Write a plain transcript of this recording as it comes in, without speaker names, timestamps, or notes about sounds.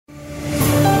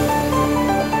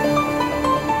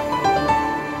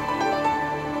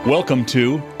Welcome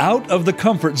to Out of the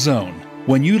Comfort Zone.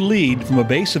 When you lead from a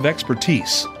base of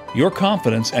expertise, your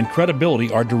confidence and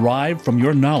credibility are derived from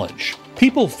your knowledge.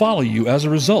 People follow you as a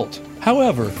result.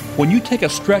 However, when you take a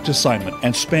stretch assignment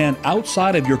and span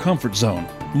outside of your comfort zone,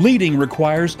 leading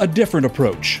requires a different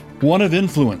approach, one of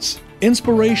influence,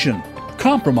 inspiration,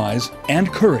 compromise,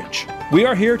 and courage. We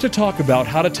are here to talk about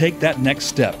how to take that next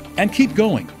step and keep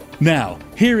going. Now,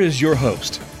 here is your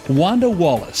host, Wanda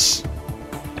Wallace.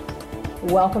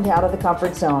 Welcome to Out of the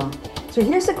Comfort Zone. So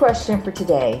here's the question for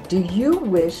today. Do you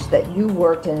wish that you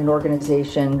worked in an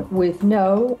organization with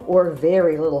no or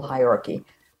very little hierarchy,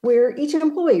 where each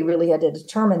employee really had to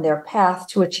determine their path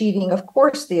to achieving, of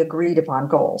course, the agreed upon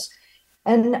goals?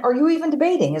 And are you even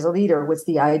debating as a leader what's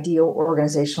the ideal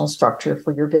organizational structure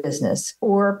for your business?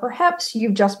 Or perhaps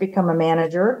you've just become a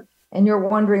manager and you're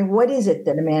wondering, what is it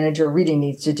that a manager really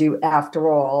needs to do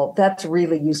after all that's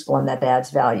really useful and that adds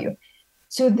value?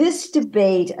 So this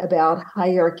debate about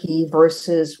hierarchy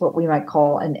versus what we might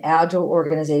call an agile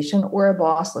organization or a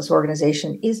bossless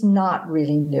organization is not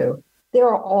really new. There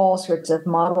are all sorts of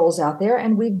models out there,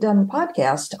 and we've done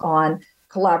podcasts on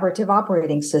collaborative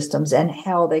operating systems and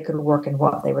how they could work and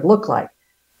what they would look like.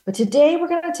 But today we're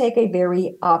going to take a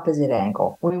very opposite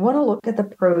angle. We want to look at the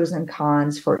pros and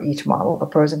cons for each model, the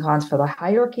pros and cons for the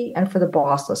hierarchy and for the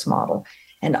bossless model,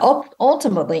 and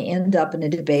ultimately end up in a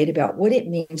debate about what it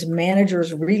means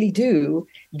managers really do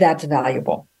that's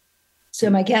valuable. So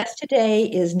my guest today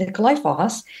is Nicolai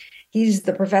Foss. He's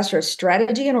the professor of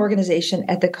strategy and organization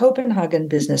at the Copenhagen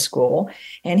Business School,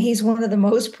 and he's one of the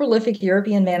most prolific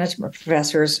European management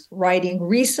professors, writing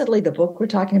recently the book we're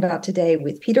talking about today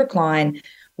with Peter Klein,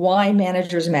 Why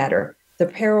Managers Matter, The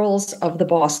Perils of the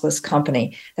Bossless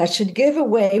Company. That should give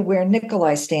away where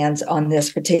Nicolai stands on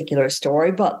this particular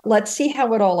story, but let's see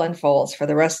how it all unfolds for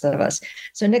the rest of us.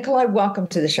 So Nicolai, welcome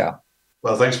to the show.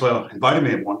 Well, thanks for inviting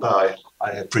me, Wanda.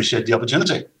 I appreciate the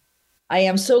opportunity. I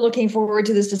am so looking forward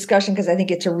to this discussion because I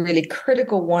think it's a really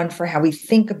critical one for how we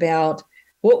think about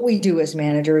what we do as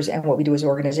managers and what we do as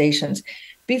organizations.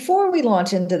 Before we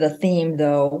launch into the theme,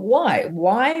 though, why?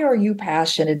 Why are you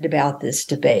passionate about this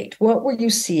debate? What were you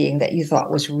seeing that you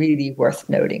thought was really worth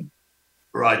noting?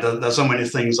 Right. There's so many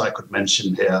things I could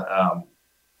mention here, and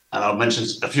I'll mention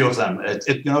a few of them.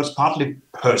 It's partly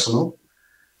personal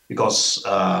because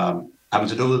having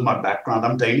to do with my background,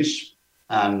 I'm Danish.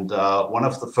 And one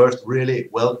of the first really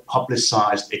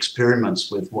well-publicized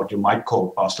experiments with what you might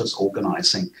call bossless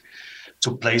organizing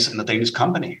took place in a Danish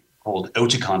company called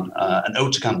Oticon. And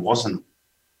Oticon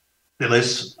still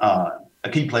is a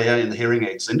key player in the hearing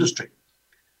aids industry.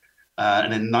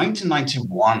 And in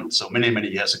 1991, so many, many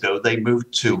years ago, they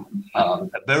moved to a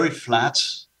very flat,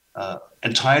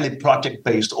 entirely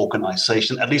project-based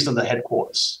organization, at least in the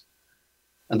headquarters.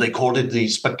 And they called it the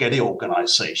spaghetti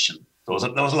organization. There was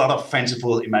a lot of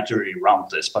fanciful imagery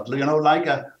around this, but like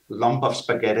a lump of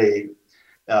spaghetti,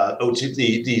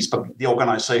 the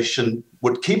organization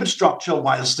would keep its structure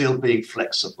while still being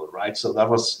flexible, right? So that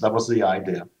was the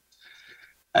idea,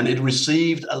 and it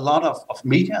received a lot of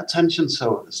media attention.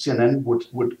 So CNN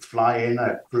would fly in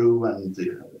a crew, and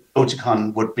the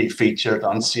Oticon would be featured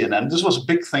on CNN. This was a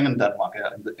big thing in Denmark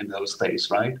in those days,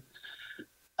 right?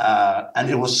 And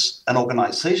it was an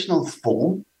organizational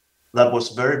form that was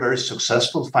very, very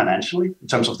successful financially in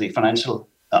terms of the financial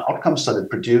outcomes that it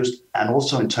produced, and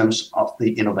also in terms of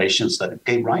the innovations that it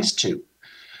gave rise to.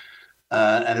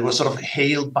 And it was sort of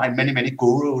hailed by many, many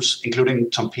gurus, including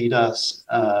Tom Peters,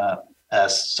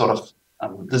 as sort of,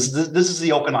 this is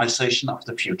the organization of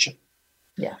the future.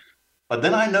 Yeah. But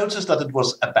then I noticed that it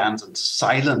was abandoned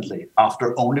silently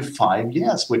after only 5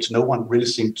 years, which no one really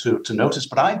seemed to notice.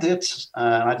 But I did.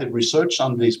 I did research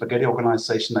on the spaghetti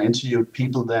organization. I interviewed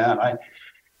people there, and I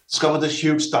discovered this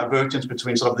huge divergence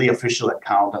between sort of the official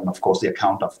account and, of course, the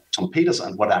account of Tom Peters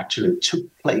and what actually took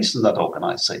place in that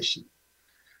organization.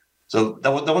 So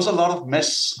there was a lot of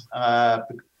mess,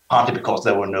 partly because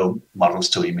there were no models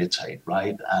to imitate,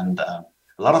 right? And a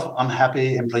lot of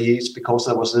unhappy employees because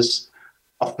there was this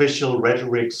official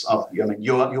rhetorics of, you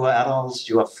are adults,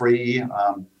 you are free,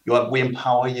 we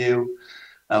empower you,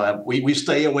 we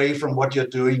stay away from what you're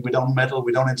doing, we don't meddle,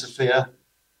 we don't interfere,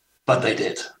 but they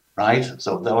did, right?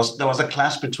 So there was a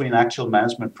clash between actual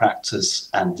management practice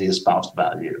and the espoused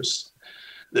values.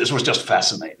 This was just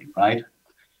fascinating, right?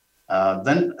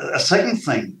 Then a second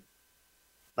thing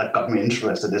that got me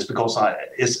interested is because I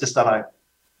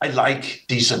like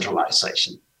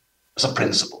decentralization as a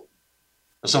principle.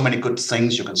 There's so many good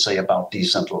things you can say about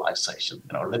decentralization.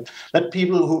 Let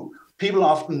people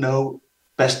often know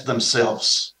best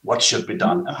themselves what should be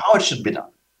done and how it should be done.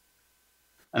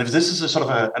 And if this is a sort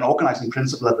of an organizing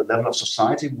principle at the level of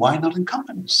society, why not in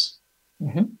companies?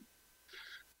 Mm-hmm.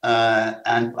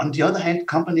 And on the other hand,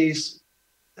 companies,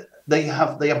 they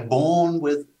are born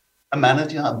with a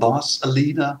manager, a boss, a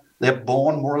leader. They're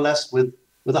born more or less with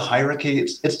a hierarchy.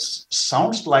 It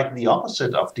sounds like the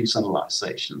opposite of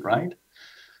decentralization, right?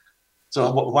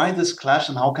 So why this clash,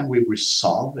 and how can we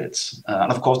resolve it?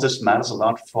 And of course, this matters a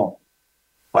lot for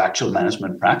actual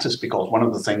management practice, because one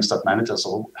of the things that managers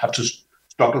all have to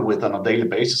struggle with on a daily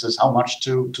basis is how much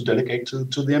to delegate to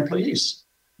the employees.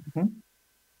 Mm-hmm.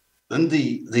 Then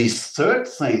the third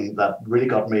thing that really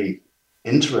got me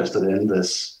interested in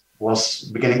this was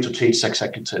beginning to teach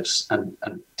executives and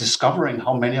discovering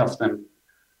how many of them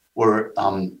were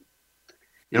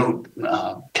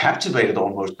captivated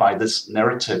almost by this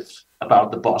narrative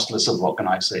about the bossless of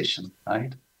organization,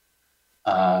 right?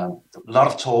 A lot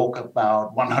of talk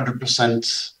about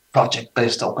 100%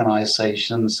 project-based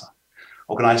organizations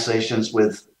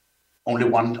with only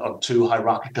one or two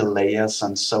hierarchical layers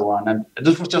and so on. And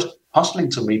this was just puzzling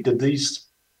to me. Did these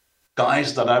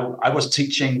guys that I was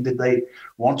teaching, did they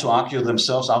want to argue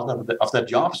themselves out of their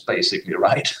jobs, basically,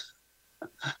 right?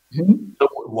 Mm-hmm. So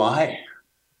why?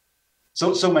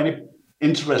 So many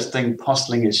interesting,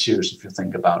 puzzling issues, if you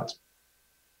think about it.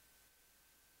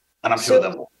 And I'm sure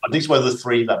that these were the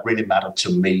three that really mattered to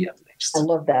me, at least. I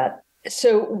love that.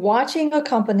 So watching a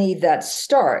company that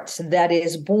starts, that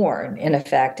is born, in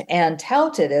effect, and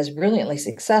touted as brilliantly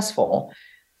successful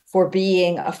for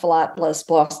being a flat,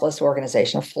 bossless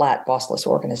organization, a flat, bossless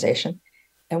organization,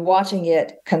 and watching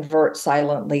it convert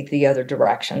silently the other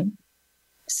direction,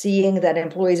 seeing that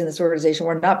employees in this organization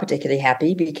were not particularly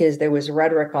happy because there was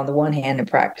rhetoric on the one hand and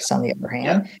practice on the other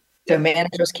hand. Yeah. So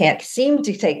managers can't seem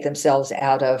to take themselves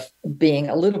out of being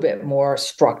a little bit more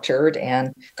structured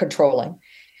and controlling.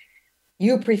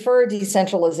 You prefer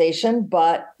decentralization,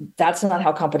 but that's not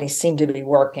how companies seem to be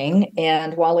working.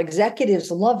 And while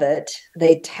executives love it,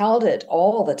 they tout it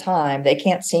all the time. They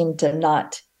can't seem to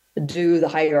not do the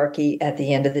hierarchy at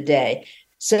the end of the day.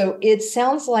 So it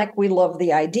sounds like we love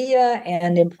the idea,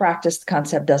 and in practice, the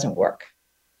concept doesn't work.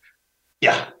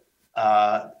 Yeah,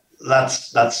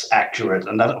 that's accurate,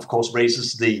 and that of course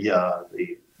raises this is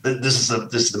the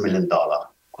 $1 million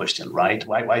question, right?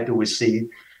 Why do we see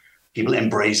people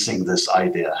embracing this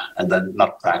idea and then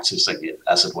not practicing it,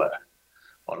 as it were?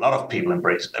 Or a lot of people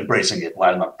embracing it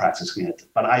while not practicing it.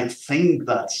 But I think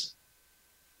that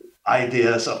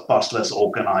ideas of bossless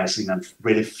organizing and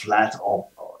really flat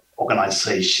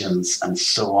organizations and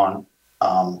so on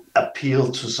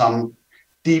appeal to some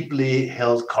deeply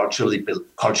held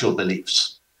cultural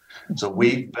beliefs. So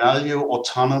we value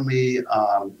autonomy,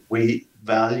 we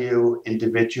value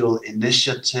individual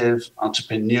initiative,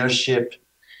 entrepreneurship,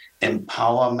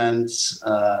 empowerment.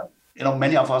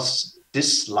 Many of us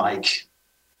dislike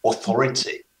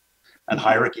authority and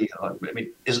hierarchy. I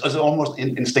mean, it's almost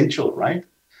instinctual, right?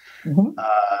 Mm-hmm.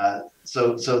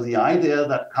 So the idea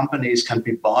that companies can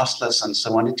be bossless and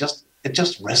so on, it just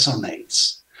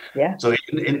resonates. Yeah. So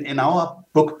in our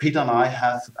book, Peter and I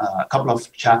have a couple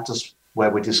of chapters where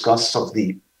we discuss sort of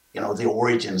the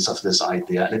origins of this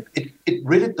idea. And it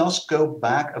really does go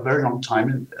back a very long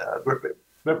time,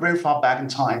 very far back in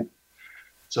time.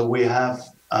 So we have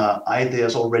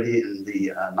ideas already in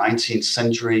the 19th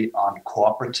century on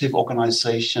cooperative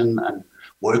organization and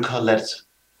worker-led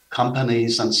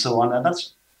companies and so on. And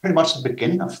that's pretty much the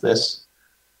beginning of this.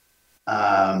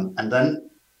 And then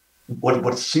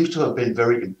what seems to have been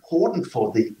very important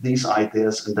for these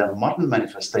ideas in their modern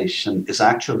manifestation is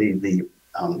actually the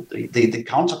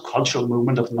countercultural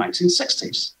movement of the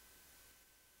 1960s.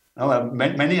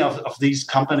 Many of these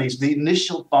companies, the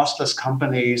initial bossless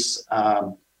companies,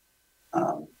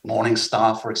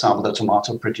 Morningstar, for example, the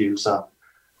tomato producer,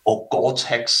 or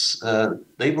Gore-Tex,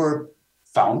 they were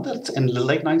founded in the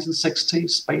late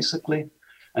 1960s, basically,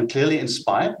 and clearly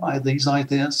inspired by these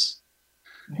ideas.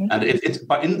 Mm-hmm.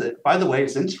 And by the way,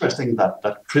 it's interesting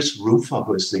that Chris Rufer,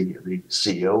 who is the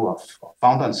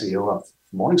founder and CEO of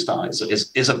Morningstar,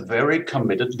 is a very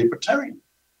committed libertarian,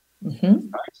 mm-hmm.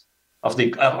 right? Of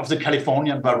the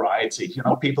Californian variety,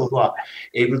 people who are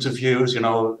able to fuse,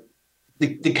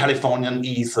 the Californian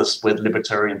ethos with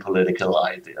libertarian political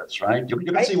ideas, right? You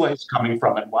can see where he's coming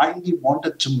from and why he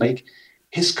wanted to make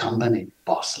his company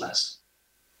bossless.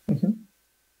 Mm-hmm.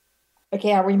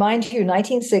 Okay, I'll remind you,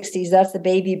 1960s, that's the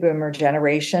baby boomer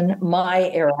generation, my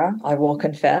era, I will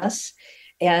confess.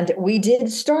 And we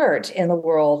did start in the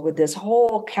world with this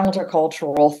whole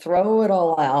countercultural, throw it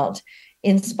all out,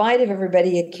 in spite of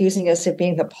everybody accusing us of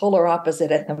being the polar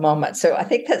opposite at the moment. So I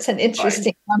think that's an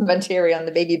interesting commentary on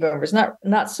the baby boomers,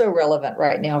 not so relevant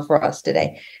right now for us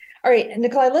today. All right,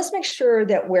 Nicolai, let's make sure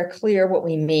that we're clear what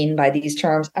we mean by these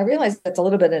terms. I realize that's a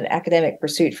little bit an academic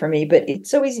pursuit for me, but it's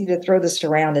so easy to throw this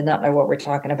around and not know what we're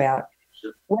talking about.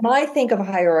 When I think of a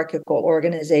hierarchical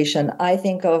organization, I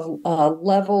think of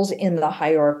levels in the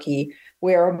hierarchy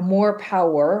where more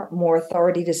power, more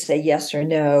authority to say yes or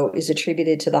no is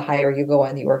attributed to the higher you go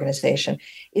in the organization.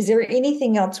 Is there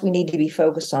anything else we need to be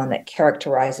focused on that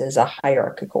characterizes a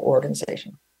hierarchical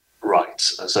organization? Right.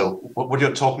 So what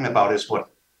you're talking about is what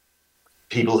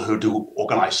people who do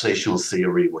organizational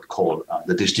theory would call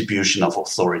the distribution of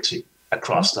authority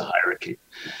across the hierarchy.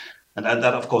 And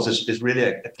that of course, is really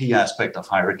a key aspect of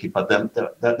hierarchy, but then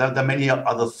there are many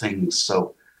other things.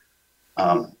 So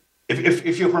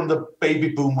if you're from the baby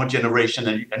boomer generation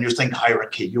and you think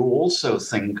hierarchy, you also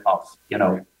think of,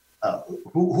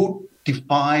 who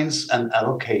defines and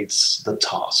allocates the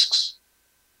tasks.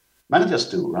 Managers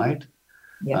do, right?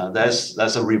 Yeah.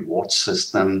 There's a reward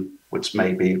system, which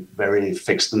may be very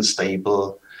fixed and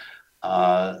stable.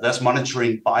 There's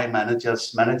monitoring by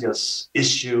managers. Managers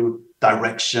issue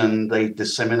direction, they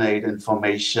disseminate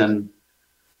information.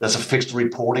 There's a fixed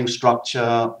reporting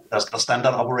structure. There's the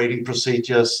standard operating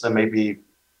procedures. There may be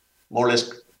more or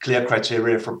less clear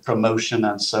criteria for promotion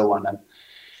and so on. And,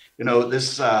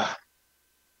 this,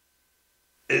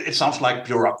 it sounds like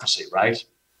bureaucracy, right?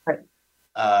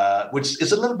 Right. Which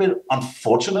is a little bit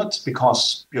unfortunate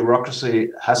because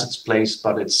bureaucracy has its place,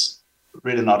 but it's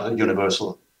really not a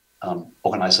universal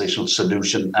organizational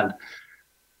solution. And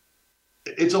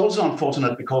it's also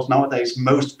unfortunate because nowadays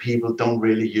most people don't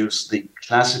really use the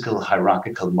classical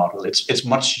hierarchical model. It's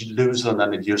much looser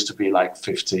than it used to be like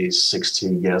 50,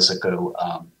 60 years ago.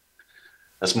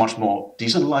 There's much more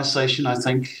decentralization, I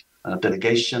think,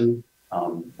 delegation.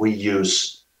 We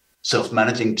use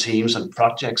self-managing teams and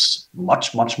projects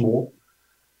much, much more.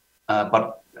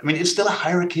 But I mean, it's still a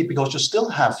hierarchy because you still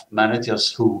have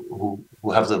managers who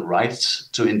have the right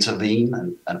to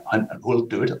intervene and will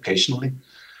do it occasionally.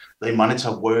 They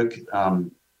monitor work.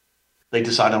 They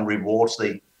decide on rewards.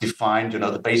 They define,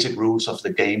 the basic rules of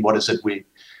the game. What is it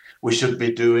we should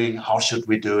be doing? How should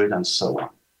we do it? And so on.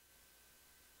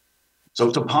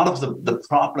 So part of the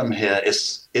problem here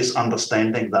is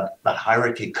understanding that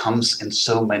hierarchy comes in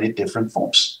so many different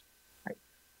forms. Right.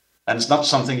 And it's not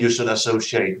something you should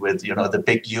associate with, the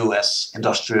big US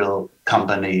industrial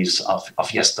companies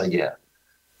of yesteryear.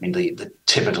 I mean, the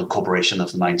typical corporation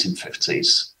of the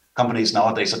 1950s. Companies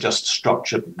nowadays are just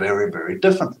structured very, very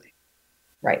differently.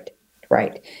 Right.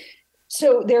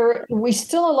 So we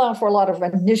still allow for a lot of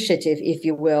initiative, if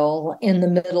you will, in the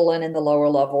middle and in the lower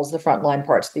levels, the frontline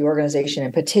parts of the organization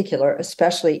in particular,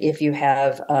 especially if you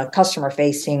have a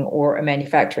customer-facing or a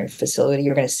manufacturing facility,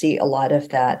 you're going to see a lot of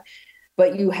that.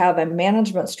 But you have a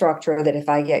management structure that, if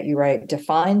I get you right,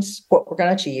 defines what we're going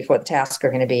to achieve, what the tasks are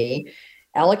going to be,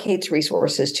 allocates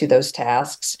resources to those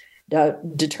tasks,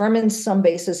 determines some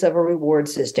basis of a reward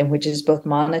system, which is both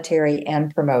monetary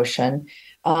and promotion,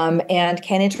 and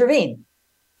can intervene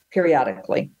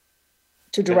periodically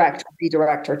to direct,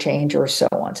 redirect, or change, or so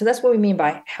on. So that's what we mean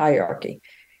by hierarchy.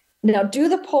 Now, do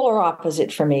the polar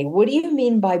opposite for me. What do you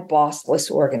mean by bossless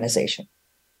organization?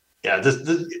 Yeah, this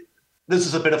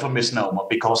is a bit of a misnomer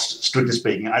because, strictly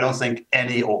speaking, I don't think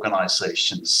any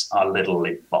organizations are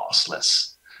literally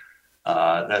bossless.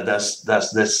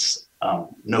 There's this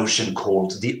notion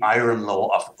called the iron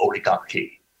law of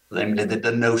oligarchy.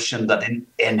 The notion that in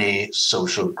any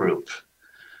social group,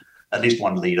 at least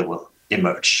one leader will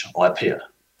emerge or appear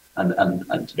and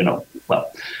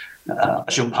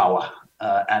assume power.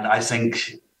 And I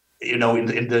think, in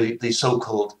the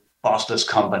so-called bossless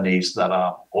companies that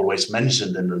are always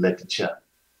mentioned in the literature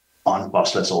on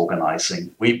bossless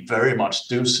organizing, we very much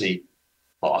do see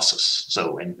bosses.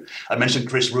 So I mentioned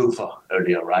Chris Ruffer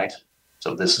earlier, right?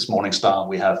 So this is Morningstar.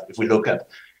 If we look at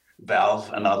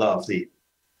Valve, another of the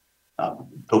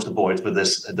poster boys with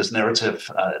this narrative,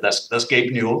 that's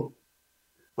Gabe Newell,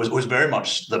 was very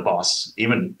much the boss,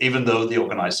 even though the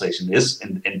organization is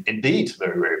indeed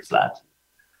very, very flat.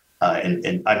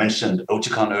 I mentioned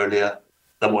Oticon earlier.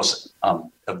 There was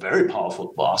a very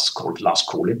powerful boss called Lars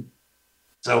Collin.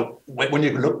 So when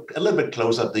you look a little bit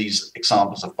closer at these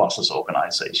examples of bossless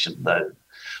organization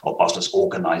or bossless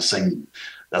organizing,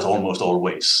 there's almost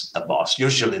always a boss,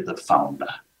 usually the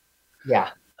founder. Yeah.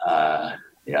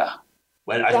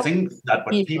 Well, I think that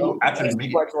what people actually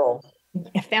really...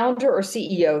 A founder or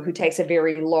CEO who takes a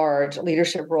very large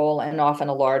leadership role and often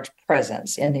a large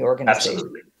presence in the organization.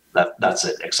 Absolutely. That's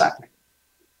it, exactly.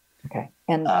 Okay.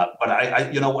 And but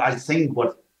I think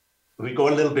we go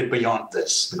a little bit beyond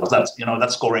this because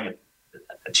that's scoring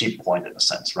a cheap point in a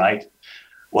sense, right?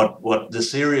 what the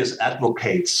serious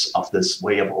advocates of this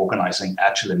way of organizing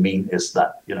actually mean is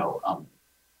that,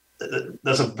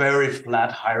 there's a very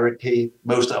flat hierarchy.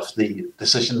 Most of the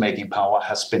decision-making power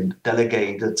has been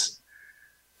delegated.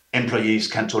 Employees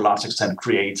can, to a large extent,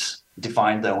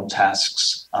 define their own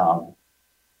tasks.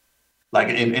 Like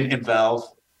in Valve,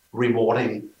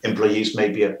 rewarding employees may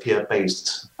be a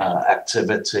peer-based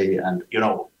activity, and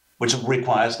which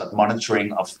requires that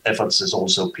monitoring of efforts is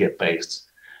also peer-based.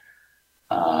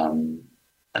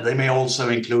 And they may also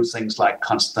include things like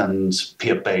constant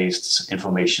peer-based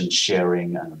information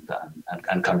sharing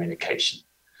and communication.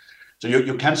 So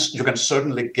you can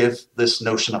certainly give this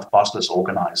notion of bossless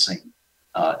organizing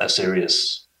a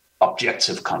serious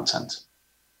objective content.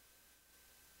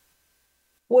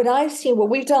 What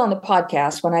we've done on the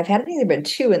podcast, when I've had either been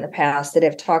two in the past that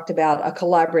have talked about a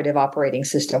collaborative operating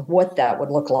system, what that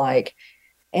would look like.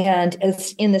 And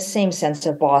it's in the same sense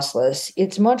of bossless.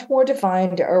 It's much more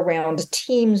defined around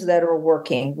teams that are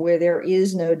working where there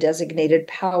is no designated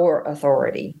power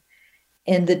authority.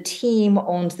 And the team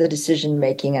owns the decision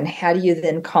making. And how do you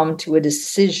then come to a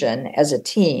decision as a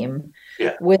team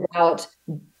without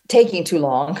taking too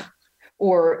long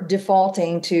or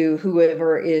defaulting to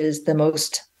whoever is the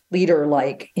most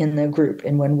leader-like in the group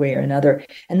in one way or another?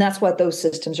 And that's what those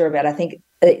systems are about. I think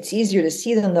it's easier to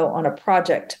see them, though, on a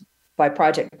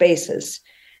project-by-project basis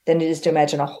than it is to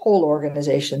imagine a whole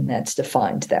organization that's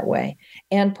defined that way.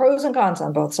 And pros and cons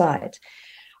on both sides.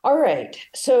 All right.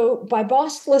 So by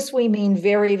bossless, we mean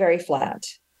very, very flat,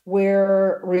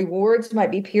 where rewards might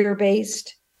be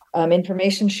peer-based,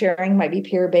 information sharing might be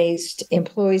peer-based,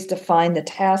 employees define the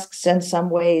tasks in some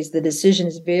ways, the decision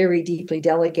is very deeply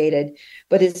delegated,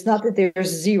 but it's not that there's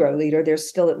zero leader, there's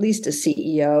still at least a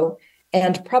CEO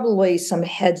and probably some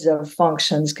heads of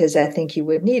functions, because I think you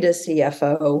would need a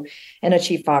CFO and a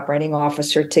chief operating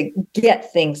officer to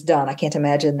get things done. I can't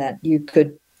imagine that you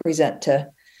could present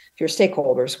to your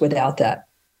stakeholders without that.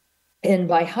 And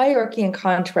by hierarchy and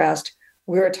contrast,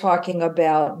 we're talking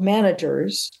about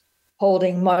managers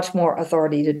holding much more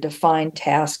authority to define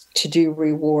tasks, to do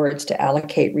rewards, to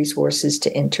allocate resources,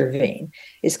 to intervene,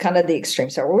 is kind of the extreme.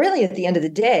 So we're really, at the end of the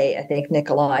day, I think,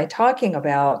 Nicolai, talking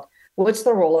about what's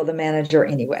the role of the manager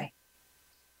anyway?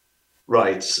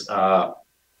 Right.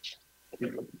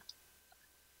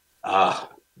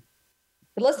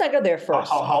 But let's not go there first.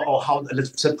 How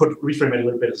let's reframe it a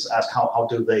little bit. Ask how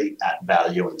do they add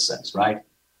value in a sense, right?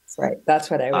 Right. That's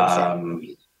what I would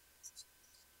say.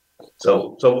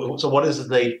 So what is it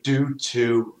they do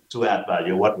to add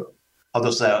value? How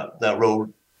does their role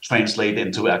translate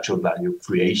into actual value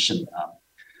creation?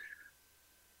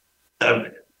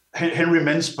 Henry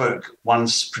Mintzberg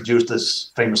once produced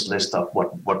this famous list of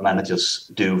what managers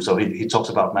do. So he talks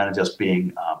about managers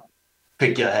being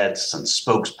figureheads and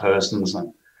spokespersons,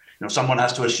 and someone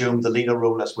has to assume the leader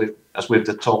role, as we've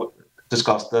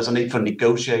discussed. There's a need for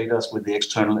negotiators with the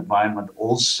external environment.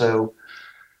 Also,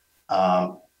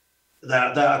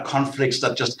 there are conflicts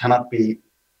that just cannot be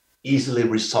easily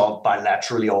resolved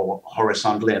bilaterally or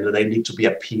horizontally, and they need to be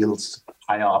appealed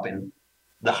higher up in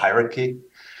the hierarchy.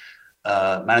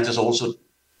 Managers also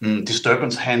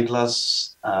disturbance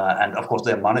handlers, and of course,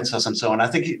 they're monitors and so on. I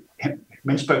think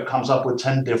Mintzberg comes up with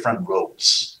 10 different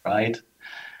roles, right?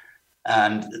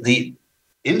 And the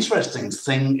interesting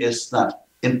thing is that,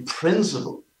 in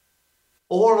principle,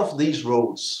 all of these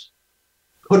roles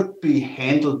could be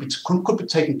handled, could be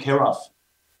taken care of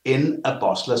in a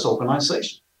bossless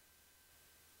organization.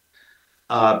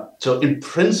 So in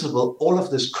principle, all of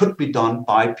this could be done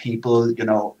by people,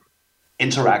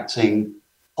 interacting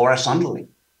horizontally.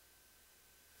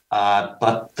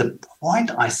 But the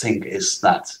point, I think, is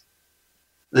that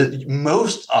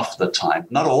most of the time,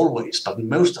 not always, but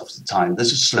most of the time,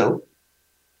 this is slow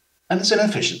and it's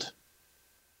inefficient.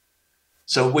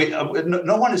 So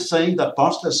no one is saying that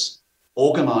bossless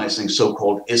organizing,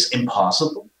 so-called, is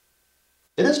impossible.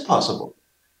 It is possible.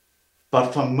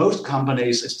 But for most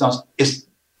companies, it's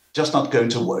just not going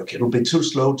to work. It'll be too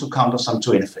slow, too cumbersome,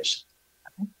 too inefficient,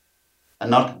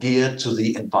 and not geared to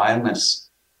the environments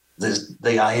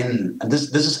they are in. And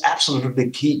this is absolutely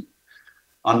key.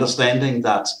 Understanding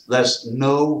that there's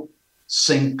no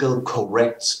single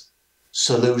correct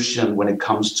solution when it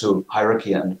comes to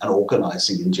hierarchy and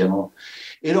organizing in general.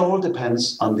 It all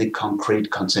depends on the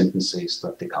concrete contingencies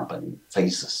that the company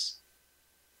faces.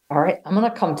 All right, I'm going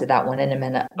to come to that one in a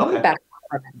minute. Okay. Back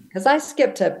because I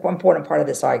skipped an important part of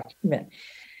this argument.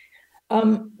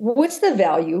 What's the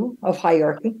value of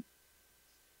hierarchy?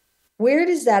 Where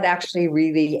does that actually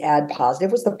really add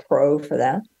positive? What's the pro for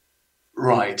that?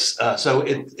 Right. So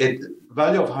it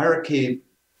value of hierarchy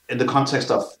in the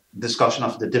context of discussion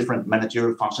of the different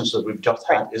managerial functions that we've just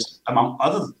had is, among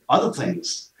other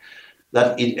things,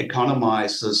 that it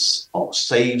economizes or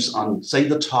saves on, say,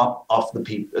 the top of the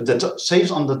people,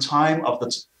 saves on the time of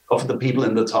the people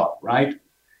in the top, right?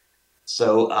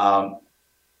 So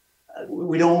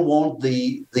we don't want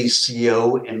the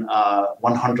CEO in a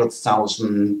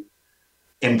 100,000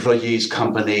 employees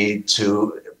company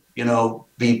to,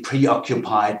 be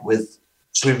preoccupied with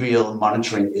trivial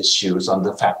monitoring issues on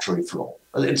the factory floor.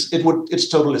 It's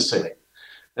totally silly.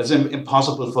 It's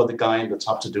impossible for the guy in the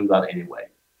top to do that anyway,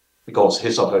 because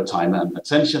his or her time and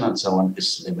attention and so on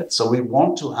is limited. So we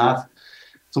want to have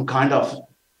some kind of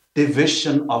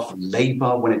division of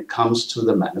labor when it comes to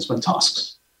the management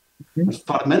tasks. Mm-hmm.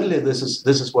 Fundamentally, this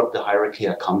is what the hierarchy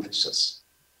accomplishes.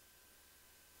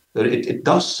 It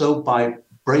does so by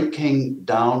breaking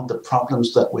down the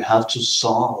problems that we have to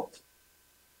solve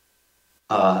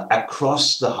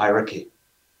across the hierarchy.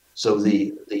 So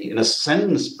the in a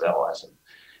sense,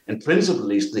 in principle, at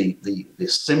least the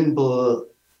simple,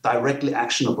 directly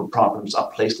actionable problems are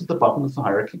placed at the bottom of the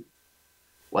hierarchy,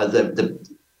 while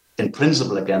in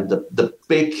principle, again, the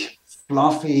big,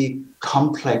 fluffy,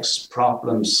 complex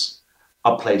problems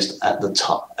are placed at the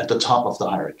top of the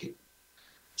hierarchy.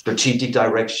 Strategic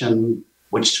direction,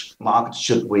 which market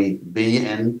should we be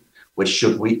in, which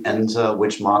should we enter,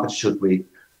 which market should we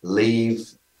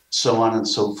leave, so on and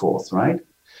so forth, right?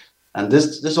 And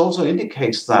this also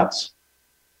indicates that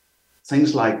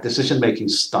things like decision-making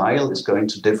style is going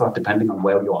to differ depending on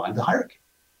where you are in the hierarchy.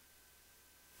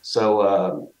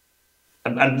 So,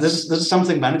 and this is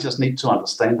something managers need to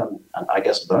understand and I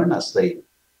guess learn as they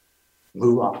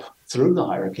move up through the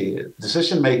hierarchy.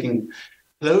 Decision-making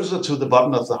closer to the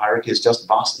bottom of the hierarchy is just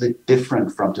vastly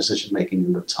different from decision-making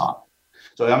in the top.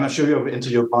 So I'm sure you're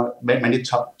interviewed many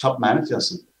top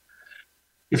managers. And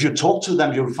if you talk to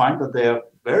them, you'll find that they're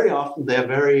very often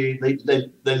they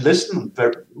listen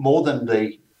more than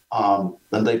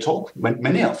they talk.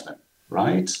 Many of them,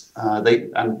 right?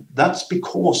 And that's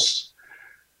because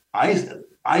I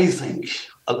think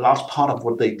a large part of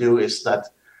what they do is that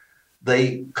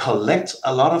they collect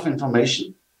a lot of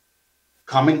information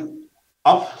coming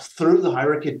up through the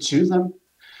hierarchy to them,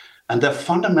 and their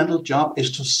fundamental job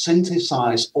is to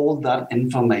synthesize all that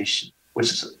information,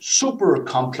 which is super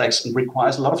complex and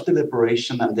requires a lot of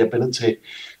deliberation and the ability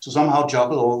to somehow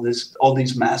juggle all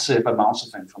these massive amounts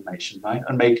of information, right?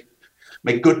 And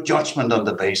make good judgment on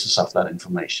the basis of that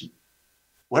information.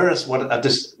 Whereas what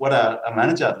a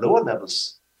manager at lower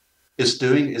levels is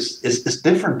doing is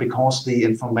different, because the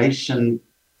information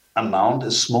amount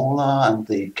is smaller and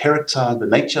the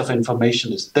nature of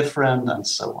information is different and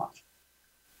so on.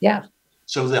 Yeah.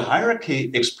 So the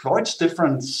hierarchy exploits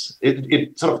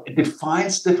it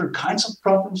defines different kinds of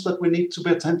problems that we need to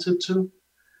be attentive to.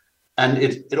 And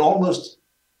it almost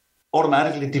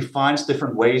automatically defines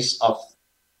different ways of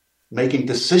making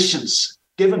decisions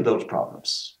given those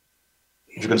problems.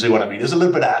 If you can see what I mean. It's a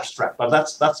little bit abstract, but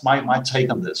that's my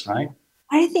take on this, right?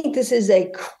 I think this is a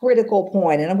critical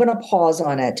point, and I'm going to pause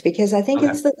on it because I think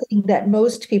it's the thing that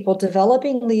most people,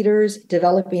 developing leaders,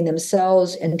 developing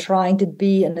themselves, and trying to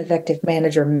be an effective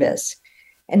manager miss.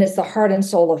 And it's the heart and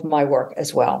soul of my work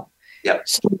as well. Yep.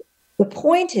 So the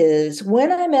point is,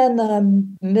 when I'm in the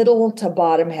middle to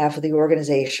bottom half of the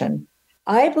organization,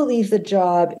 I believe the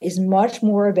job is much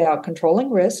more about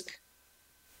controlling risk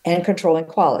and controlling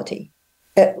quality.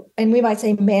 And we might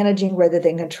say managing rather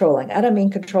than controlling. I don't mean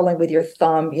controlling with your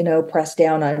thumb, press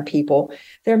down on people.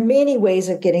 There are many ways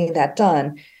of getting that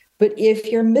done. But if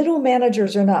your middle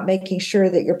managers are not making sure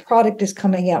that your product is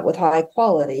coming out with high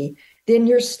quality, then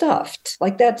you're stuffed.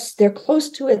 They're close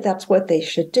to it. That's what they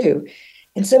should do.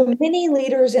 And so many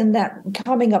leaders in that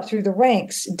coming up through the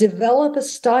ranks develop a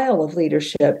style of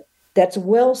leadership that's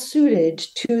well suited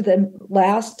to the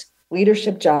last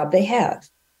leadership job they have,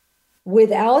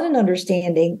 without an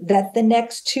understanding that the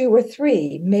next 2 or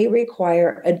 3 may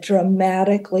require a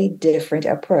dramatically different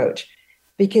approach,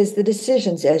 because the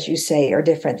decisions, as you say, are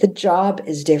different. The job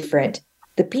is different.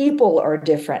 The people are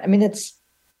different. I mean, it's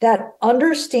that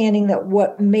understanding that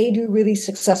what made you really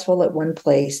successful at one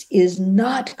place is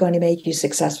not going to make you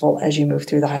successful as you move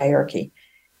through the hierarchy.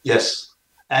 Yes.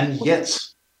 And yet,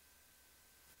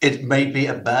 it may be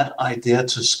a bad idea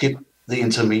to skip the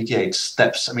intermediate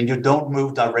steps. I mean, you don't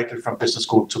move directly from business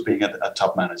school to being a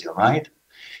top manager, right?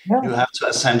 No. You have to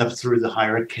ascend up through the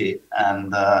hierarchy,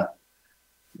 and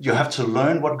you have to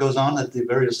learn what goes on at the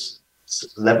various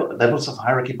levels of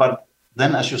hierarchy. But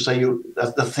then, as you say,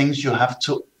 the things you have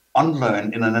to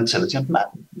unlearn in an intelligent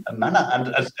manner.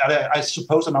 And I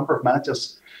suppose a number of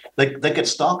managers, they get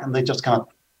stuck and they just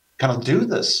cannot do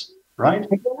this. right?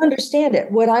 I don't understand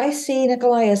it. What I see,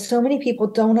 Nicolai, is so many people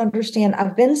don't understand.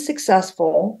 I've been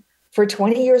successful for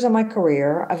 20 years of my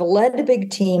career. I've led big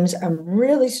teams. I'm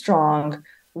really strong.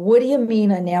 What do you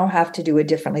mean I now have to do it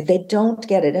differently? They don't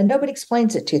get it, and nobody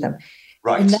explains it to them.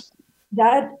 Right. And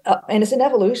and it's an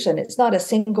evolution. It's not a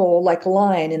single like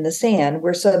line in the sand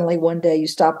where suddenly one day you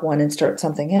stop one and start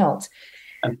something else.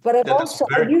 But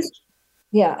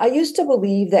I used to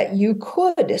believe that you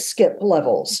could skip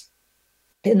levels.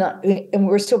 And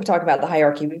we're still talking about the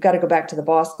hierarchy. We've got to go back to the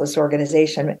bossless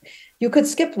organization. You could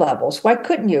skip levels. Why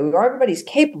couldn't you? Everybody's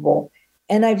capable.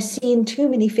 And I've seen too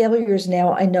many failures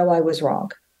now. I know I was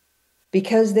wrong,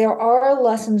 because there are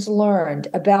lessons learned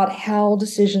about how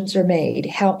decisions are made,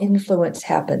 how influence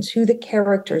happens, who the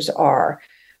characters are,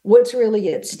 what's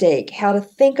really at stake, how to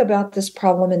think about this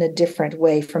problem in a different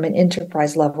way, from an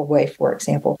enterprise level way, for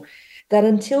example, that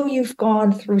until you've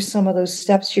gone through some of those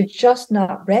steps, you're just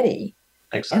not ready.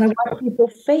 Exactly. And a lot of people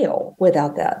fail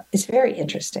without that. It's very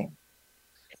interesting.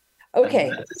 Okay.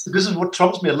 And this is what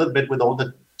troubles me a little bit with all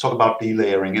the talk about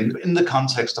delayering in the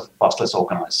context of bossless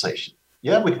organization.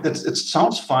 Yeah, it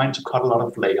sounds fine to cut a lot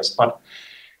of layers, but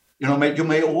you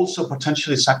may also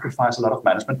potentially sacrifice a lot of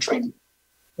management training.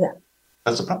 Yeah,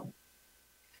 that's the problem.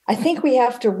 I think we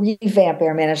have to revamp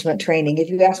our management training. If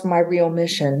you ask my real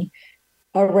mission,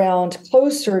 around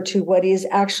closer to what is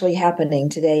actually happening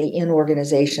today in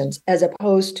organizations, as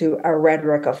opposed to our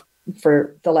rhetoric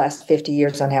for the last 50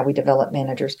 years on how we develop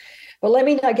managers. But let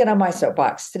me not get on my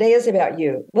soapbox. Today is about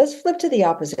you. Let's flip to the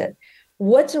opposite.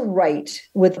 What's right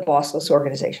with the bossless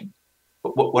organization?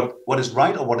 What is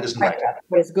right or what isn't right?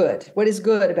 What is good? What is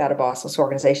good about a bossless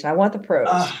organization? I want the pros.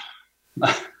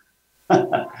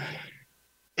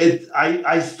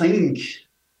 I think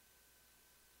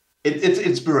it's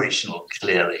inspirational,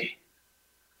 clearly.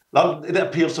 It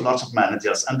appeals to lots of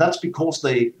managers, and that's because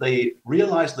they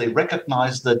recognize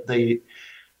that they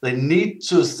need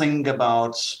to think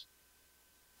about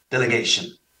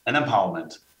delegation and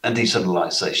empowerment and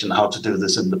decentralization, how to do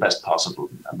this in the best possible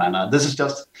manner.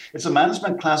 It's a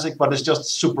management classic, but it's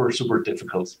just super, super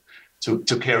difficult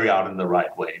to carry out in the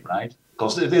right way, right?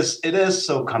 Because it is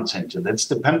so contingent. It's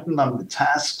dependent on the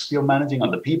tasks you're managing, on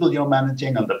the people you're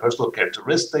managing, on the personal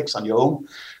characteristics, on your own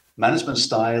management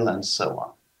style, and so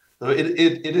on. So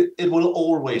it will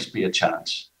always be a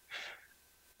challenge.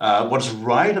 What's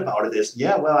right about it is,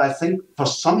 I think for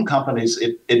some companies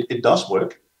it does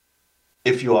work.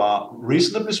 If you are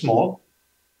reasonably small,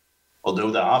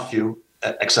 although there are a few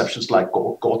exceptions like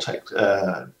Gore-Tex,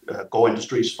 Gore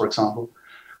Industries, for example,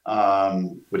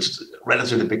 which is a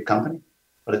relatively big company.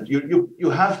 But you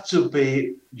have to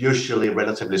be usually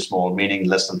relatively small, meaning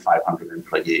less than 500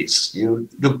 employees. You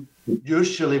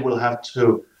usually will have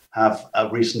to have a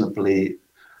reasonably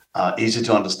easy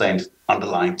to understand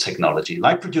underlying technology,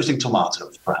 like producing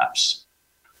tomatoes, perhaps,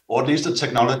 or at least a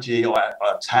technology or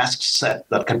a task set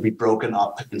that can be broken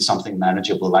up in something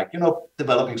manageable, like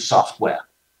developing software.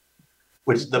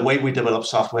 Which the way we develop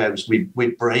software is we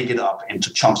break it up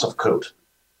into chunks of code.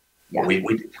 Yeah. We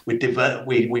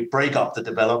break up the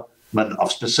development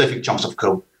of specific chunks of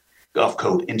code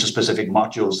into specific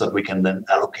modules that we can then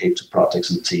allocate to projects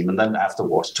and team. And then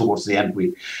afterwards, towards the end,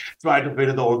 we try to fit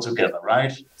it all together,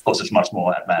 right? Of course, it's much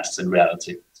more advanced in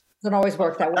reality. It doesn't always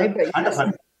work that way.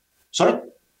 But sorry?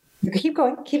 Keep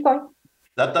going.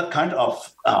 That kind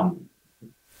of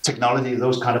technology,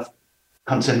 those kind of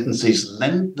contingencies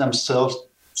lend themselves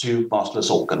to bossless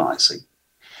organizing.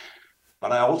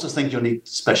 But I also think you need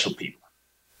special people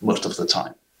most of the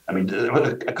time. I mean,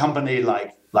 a company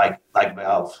like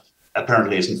Valve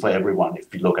apparently isn't for everyone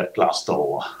if you look at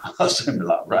Glassdoor or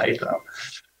similar, right?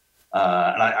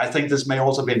 And I think this may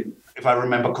also be, if I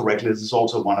remember correctly, this is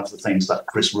also one of the things that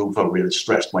Chris Rufer really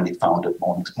stressed when he founded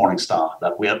Morningstar,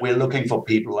 that we're looking for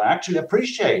people who actually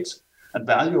appreciate and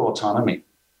value autonomy,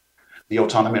 the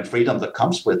autonomy and freedom that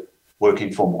comes with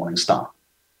working for Morningstar.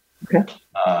 Okay.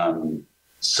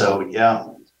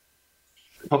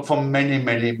 But for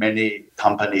many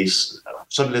companies,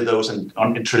 certainly those in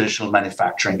traditional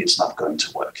manufacturing, it's not going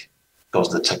to work because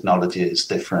the technology is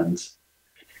different.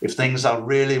 If things are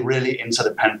really, really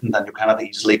interdependent and you cannot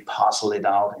easily parcel it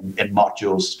out in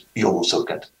modules, you also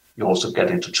get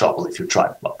into trouble if you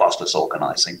try bossless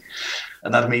organizing.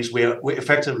 And that means we're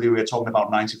talking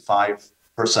about 95%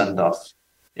 of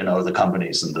the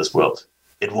companies in this world.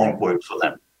 It won't work for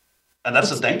them. And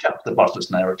that's the danger of the bossless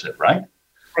narrative, right?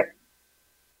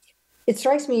 It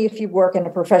strikes me, if you work in a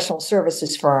professional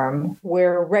services firm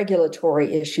where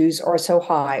regulatory issues are so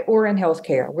high, or in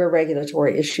healthcare where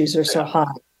regulatory issues are so high,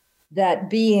 that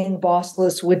being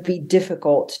bossless would be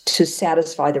difficult to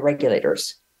satisfy the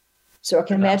regulators. So I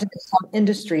can imagine there's some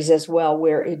industries as well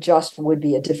where it just would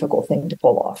be a difficult thing to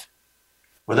pull off.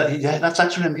 Well, that's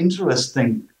actually an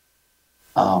interesting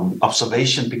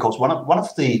observation, because one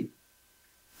of the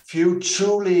few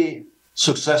truly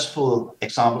successful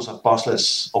examples of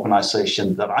bossless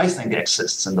organization that I think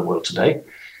exists in the world today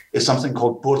is something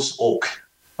called bossless.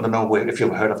 I don't know if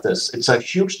you've heard of this. It's a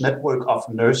huge network of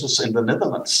nurses in the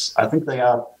Netherlands. I think they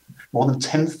are more than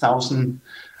 10,000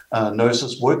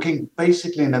 nurses working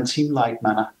basically in a team-like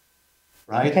manner,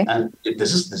 right? Okay. And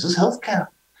this is healthcare,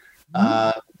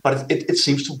 but it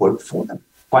seems to work for them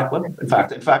quite well. In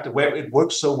fact, where it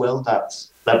works so well that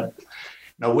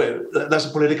there's a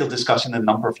political discussion in a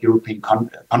number of European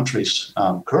countries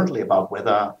currently about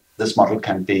whether this model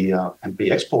can be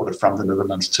exported from the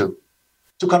Netherlands to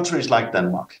countries like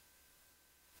Denmark.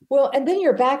 Well, and then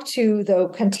you're back to the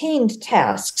contained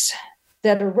tasks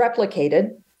that are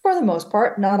replicated for the most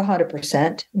part, not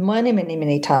 100%, many, many,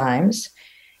 many times,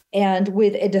 and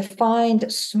with a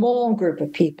defined small group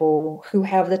of people who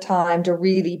have the time to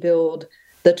really build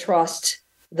the trust,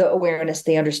 the awareness,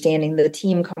 the understanding, the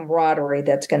team camaraderie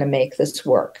that's going to make this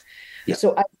work. Yeah.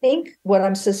 So I think what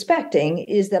I'm suspecting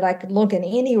is that I could look in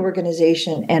any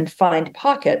organization and find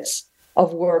pockets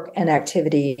of work and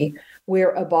activity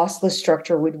where a bossless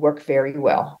structure would work very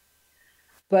well.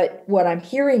 But what I'm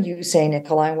hearing you say,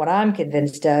 Nicolai, and what I'm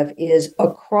convinced of is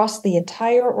across the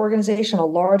entire organization, a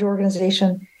large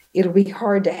organization, it'll be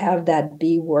hard to have that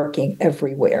be working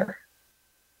everywhere.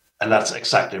 And that's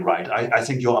exactly right. I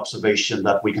think your observation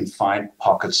that we can find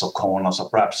pockets or corners or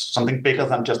perhaps something bigger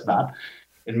than just that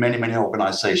in many, many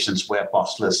organizations where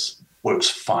bossless works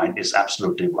fine is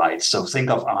absolutely right. So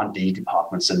think of R&D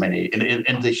departments in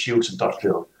the huge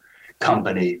industrial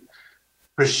company.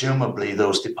 Presumably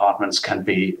those departments can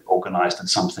be organized in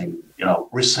something,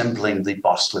 resembling the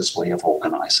bossless way of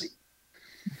organizing,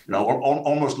 or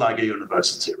almost like a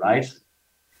university, right?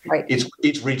 Right.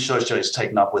 Each researcher is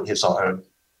taken up with his or her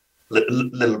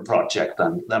little project,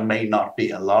 and there may not be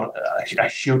a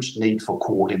huge need for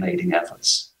coordinating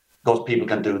efforts, because people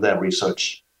can do their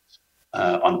research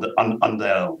on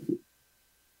their own.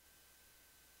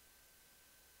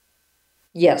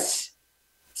 Yes.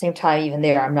 Same time, even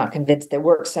there, I'm not convinced it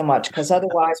works so much, because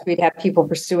otherwise we'd have people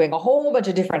pursuing a whole bunch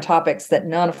of different topics that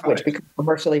none of which become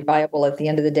commercially viable at the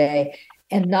end of the day,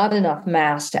 and not enough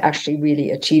mass to actually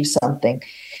really achieve something.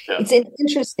 Yeah. It's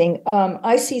interesting.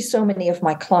 I see so many of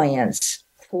my clients,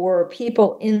 for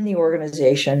people in the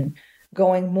organization,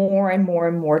 going more and more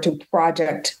and more to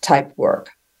project type work.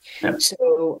 Yeah.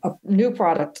 So a new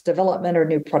product development or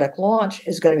new product launch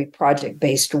is going to be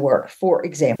project-based work. For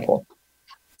example,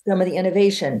 some of the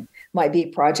innovation might be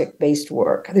project-based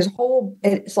work.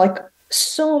 It's like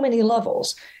so many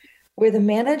levels where the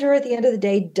manager at the end of the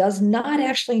day does not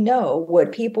actually know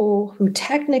what people who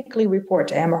technically report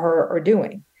to him or her are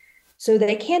doing. So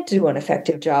they can't do an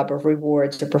effective job of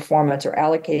rewards or performance or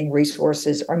allocating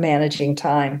resources or managing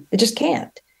time. It just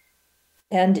can't.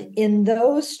 And in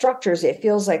those structures, it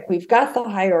feels like we've got the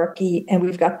hierarchy and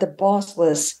we've got the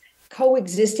bossless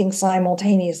coexisting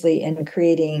simultaneously and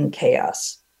creating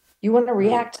chaos. You want to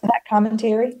react to that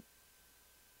commentary?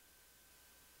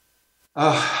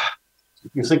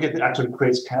 You think it actually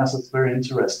creates chaos? It's very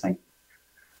interesting.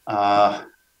 Yeah.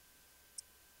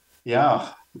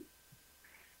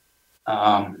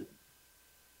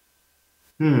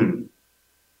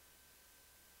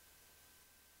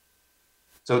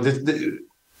 So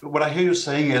what I hear you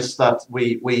saying is that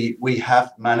we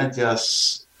have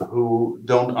managers who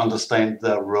don't understand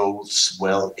their roles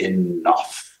well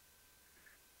enough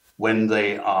when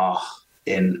they are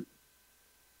in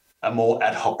a more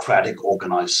ad hocratic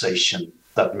organization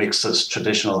that mixes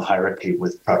traditional hierarchy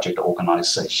with project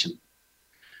organization.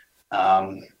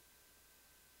 And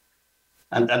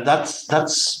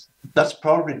that's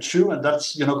probably true, and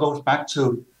that's goes back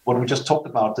to what we just talked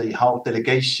about, how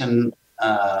delegation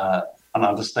and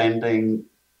understanding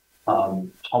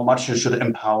how much you should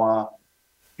empower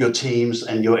your teams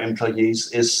and your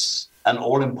employees is an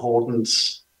all-important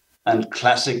and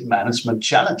classic management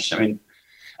challenge. I mean,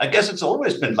 I guess it's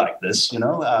always been like this,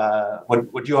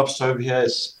 what you observe here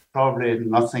is probably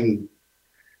nothing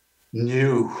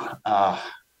new.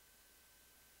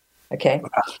 Okay.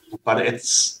 But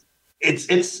it's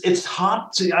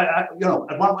hard to, at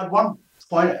one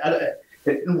point,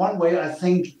 in one way, I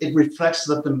think it reflects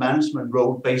that the management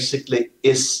role basically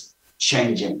is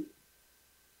changing.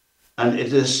 And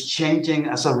it is changing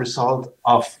as a result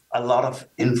of a lot of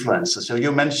influences. So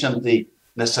you mentioned the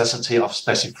necessity of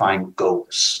specifying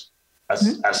goals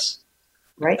as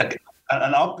right.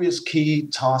 An obvious key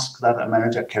task that a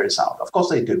manager carries out. Of course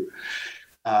they do.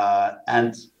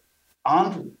 And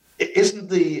isn't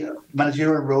the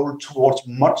managerial role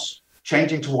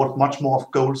changing towards much more of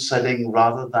goal setting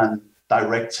rather than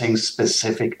directing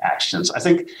specific actions? I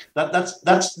think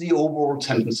that's the overall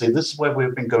tendency. This is where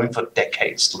we've been going for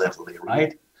decades, literally,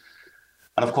 right?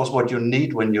 And of course, what you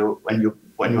need when you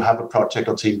have a project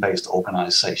or team-based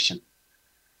organization.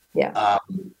 Yeah.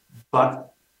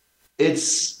 But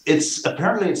it's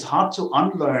apparently it's hard to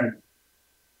unlearn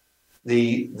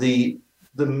the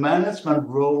management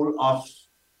role of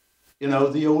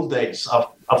the old days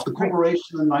of the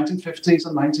corporation in the 1950s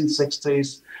and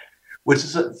 1960s, which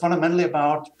is fundamentally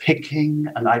about picking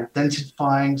and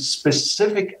identifying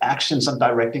specific actions and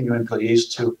directing your employees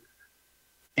to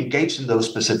engage in those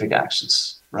specific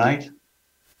actions, right?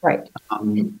 Right.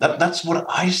 That's what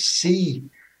I see.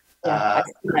 Yeah,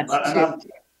 that's true.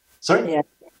 Sorry? Yeah,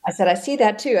 I said I see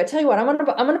that too. I tell you what, I'm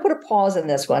gonna put a pause in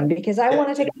this one because I want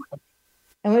to take.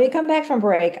 And when we come back from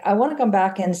break, I want to come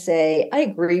back and say I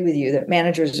agree with you that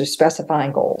managers are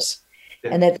specifying goals,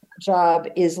 and that their job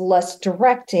is less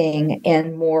directing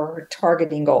and more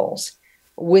targeting goals,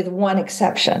 with one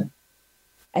exception.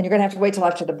 And you're going to have to wait till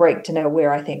after the break to know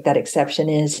where I think that exception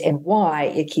is and why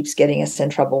it keeps getting us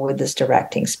in trouble with this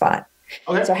directing spot.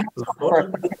 Okay. So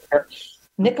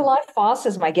Nicolai Foss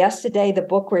is my guest today. The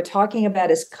book we're talking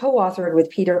about is co-authored with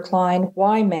Peter Klein,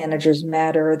 Why Managers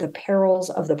Matter, The Perils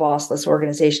of the Bossless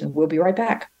Organization. We'll be right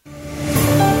back.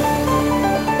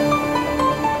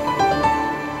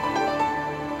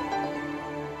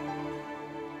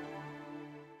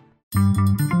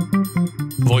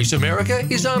 Voice America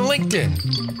is on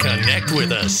LinkedIn. Connect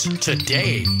with us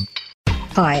today.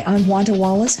 Hi, I'm Wanda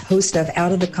Wallace, host of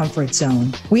Out of the Comfort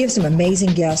Zone. We have some amazing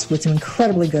guests with some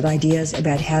incredibly good ideas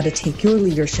about how to take your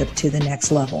leadership to the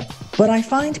next level. But I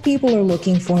find people are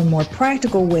looking for more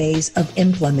practical ways of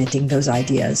implementing those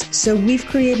ideas. So we've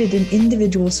created an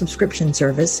individual subscription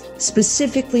service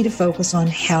specifically to focus on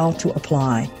how to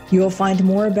apply. You'll find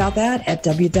more about that at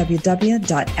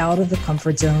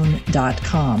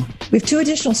www.outofthecomfortzone.com. We have 2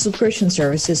 additional subscription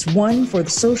services, one for the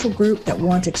social group that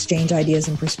want to exchange ideas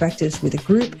and perspectives with a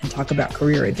group and talk about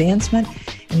career advancement.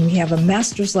 And we have a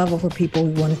master's level for people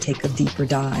who want to take a deeper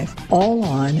dive, all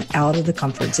on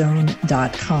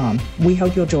outofthecomfortzone.com. We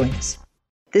hope you'll join us.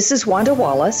 This is Wanda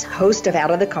Wallace, host of Out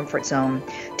of the Comfort Zone.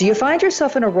 Do you find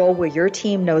yourself in a role where your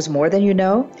team knows more than you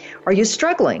know? Are you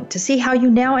struggling to see how you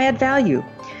now add value?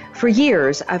 For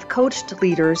years, I've coached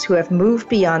leaders who have moved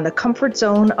beyond the comfort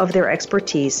zone of their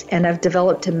expertise and have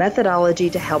developed a methodology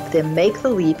to help them make the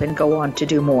leap and go on to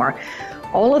do more.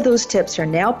 All of those tips are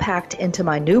now packed into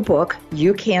my new book,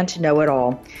 You Can't Know It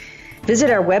All. Visit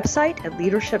our website at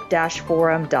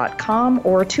leadership-forum.com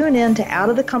or tune in to Out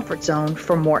of the Comfort Zone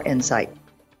for more insight.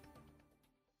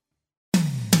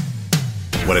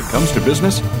 When it comes to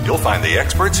business, you'll find the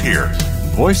experts here.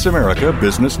 Voice America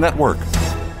Business Network.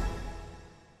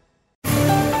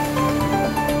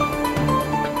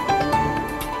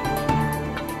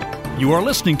 You are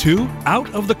listening to Out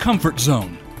of the Comfort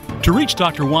Zone. To reach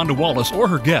Dr. Wanda Wallace or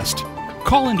her guest,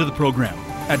 call into the program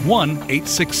at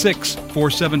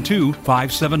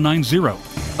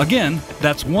 1-866-472-5790. Again,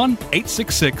 that's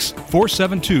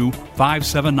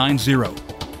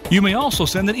 1-866-472-5790. You may also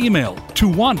send an email to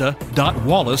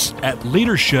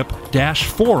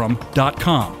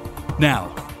wanda.wallace@leadership-forum.com.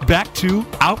 Now, back to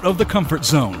Out of the Comfort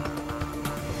Zone.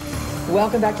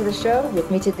 Welcome back to the show. With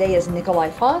me today is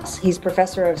Nicolai Foss. He's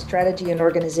professor of strategy and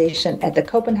organization at the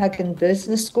Copenhagen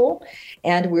Business School.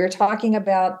 And we're talking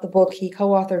about the book he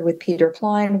co-authored with Peter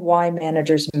Klein, Why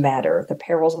Managers Matter, The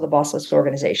Perils of the Bossless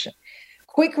Organization.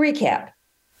 Quick recap.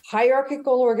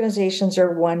 Hierarchical organizations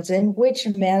are ones in which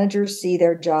managers see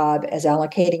their job as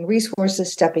allocating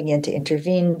resources, stepping in to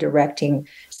intervene, directing,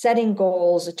 setting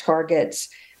goals, targets,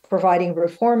 providing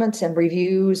performance and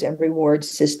reviews and reward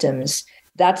systems.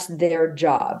 That's their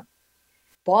job.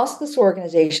 Bossless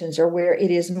organizations are where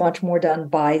it is much more done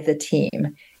by the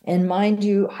team. And mind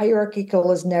you,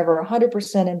 hierarchical is never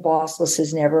 100% and bossless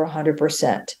is never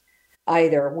 100%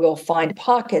 either. We'll find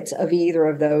pockets of either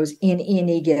of those in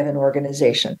any given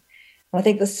organization. And I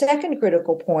think the second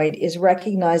critical point is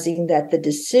recognizing that the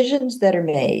decisions that are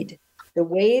made, the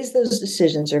ways those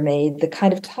decisions are made, the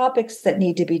kind of topics that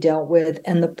need to be dealt with,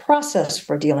 and the process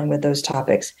for dealing with those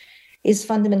topics is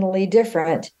fundamentally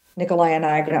different. Nicolai and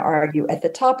I are going to argue at the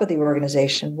top of the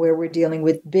organization where we're dealing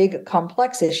with big,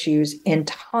 complex issues and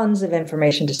tons of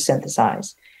information to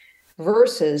synthesize,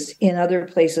 versus in other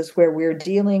places where we're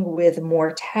dealing with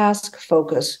more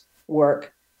task-focused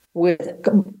work with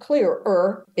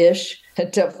clearer-ish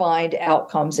defined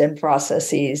outcomes and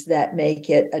processes that make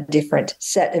it a different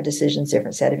set of decisions,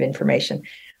 different set of information.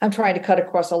 I'm trying to cut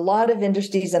across a lot of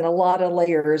industries and a lot of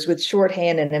layers with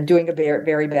shorthand, and I'm doing a very,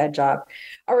 very bad job.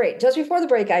 All right, just before the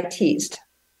break, I teased.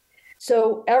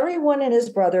 So everyone and his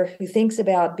brother who thinks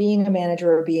about being a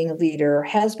manager or being a leader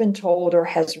has been told or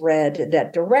has read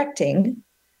that directing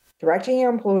your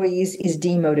employees is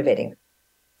demotivating,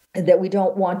 and that we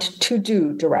don't want to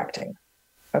do directing,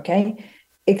 okay?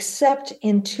 Except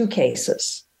in two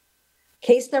cases.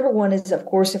 Case number one is, of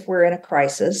course, if we're in a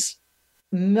crisis.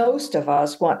 Most of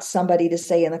us want somebody to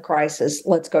say in the crisis,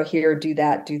 let's go here, do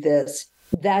that, do this.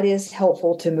 That is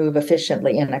helpful to move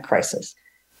efficiently in a crisis.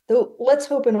 Though let's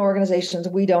hope in organizations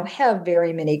we don't have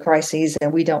very many crises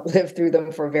and we don't live through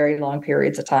them for very long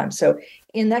periods of time. So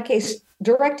in that case,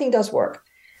 directing does work.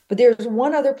 But there's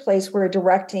one other place where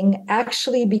directing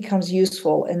actually becomes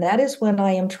useful, and that is when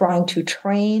I am trying to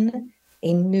train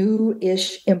a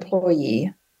new-ish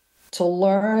employee to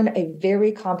learn a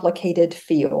very complicated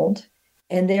field,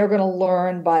 and they're going to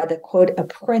learn by the, quote,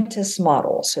 apprentice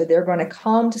model. So they're going to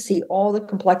come to see all the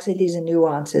complexities and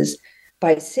nuances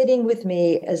by sitting with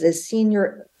me as a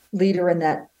senior leader in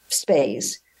that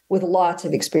space with lots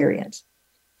of experience.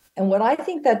 And what I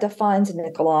think that defines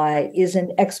Nicolai is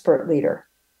an expert leader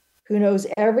who knows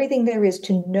everything there is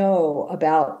to know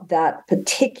about that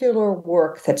particular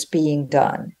work that's being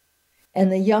done.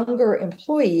 And the younger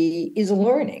employee is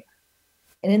learning.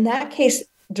 And in that case,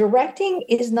 directing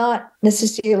is not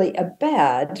necessarily a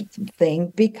bad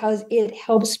thing because it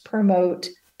helps promote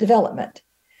development.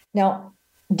 Now,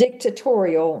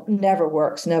 dictatorial never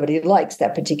works. Nobody likes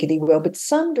that particularly well, but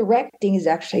some directing is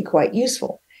actually quite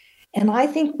useful. And I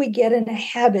think we get in a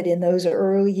habit in those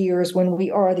early years when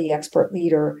we are the expert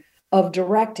leader of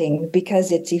directing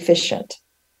because it's efficient.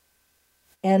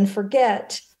 And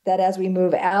forget that as we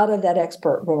move out of that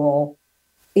expert role,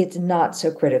 it's not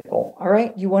so critical. All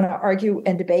right? You want to argue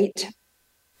and debate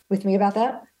with me about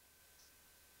that?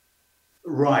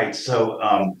 Right. So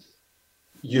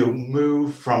you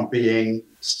move from being,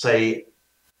 say,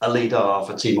 a leader of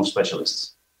a team of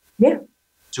specialists,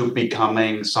 to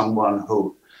becoming someone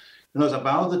who knows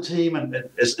about the team and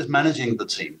is managing the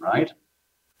team, right?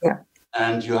 Yeah.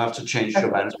 And you have to change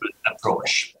your management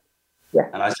approach. Yeah.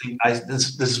 And I think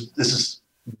this is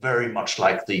very much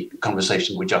like the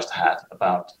conversation we just had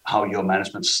about how your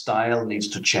management style needs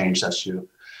to change as you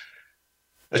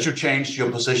change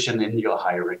your position in your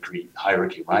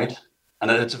hierarchy, right? And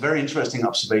it's a very interesting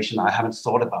observation. I haven't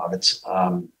thought about it,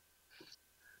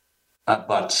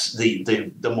 but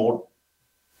the more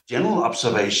general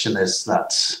observation is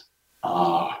that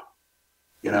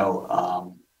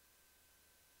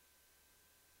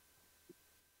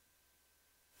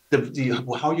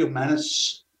how you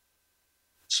manage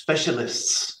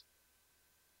specialists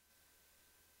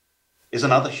is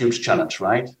another huge challenge,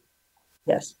 right?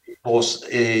 Yes. Because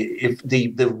if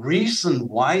the reason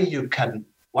why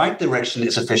direction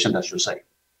is efficient, as you say,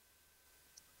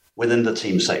 within the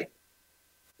team, say,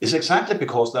 is exactly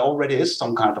because there already is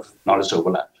some kind of knowledge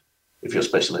overlap if you're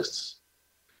specialists.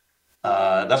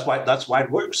 That's why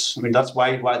it works. I mean, that's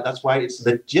why it's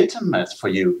legitimate for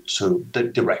you to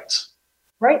direct.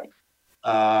 Right.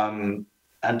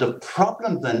 And the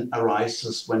problem then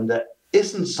arises when there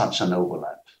isn't such an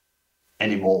overlap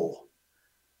anymore.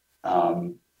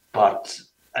 But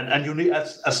you need,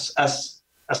 as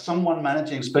someone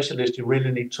managing specialist, you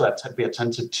really need to be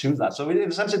attentive to that. So in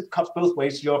a sense, it cuts both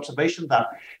ways. Your observation that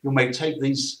you may take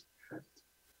these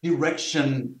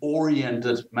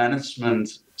direction-oriented management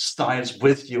styles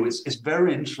with you is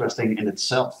very interesting in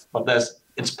itself. But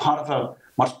it's part of a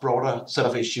much broader set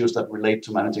of issues that relate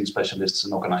to managing specialists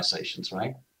in organizations,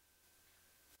 right?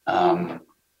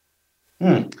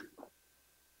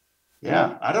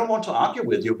 Yeah, I don't want to argue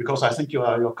with you because I think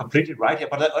you're completely right here.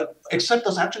 But except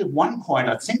there's actually one point.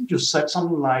 I think you said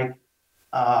something like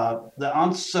there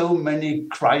aren't so many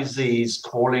crises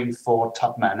calling for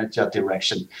top manager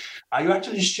direction. Are you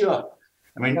actually sure?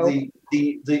 I mean, no.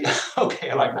 the okay,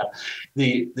 I like that.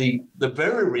 The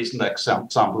very recent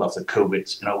example of the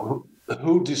COVID,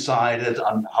 who decided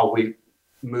on how we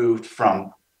moved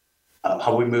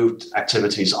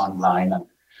activities online and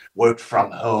worked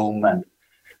from home, and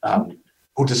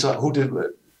who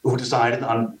decided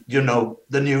on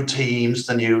the new teams,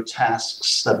 the new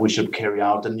tasks that we should carry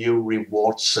out, the new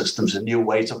reward systems, the new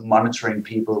ways of monitoring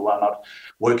people who are not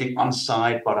working on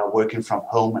site but are working from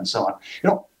home, and so on.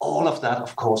 All of that,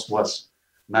 of course, was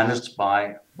managed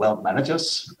by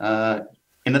managers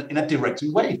in a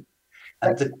directing way.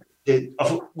 And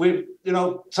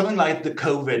something like the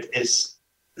COVID this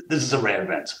is a rare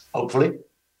event, hopefully.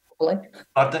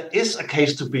 But there is a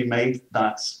case to be made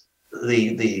that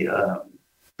the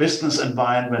business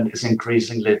environment is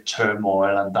increasingly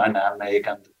turmoil and dynamic,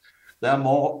 and There are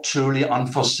more truly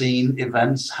unforeseen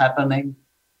events happening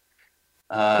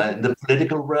in the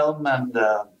political realm and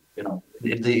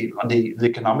in the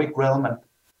economic realm and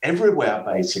everywhere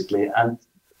basically. And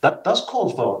that does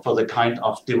call for the kind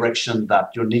of direction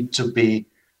that you need to be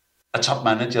a top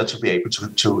manager to be able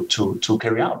to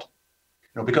carry out.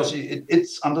 Because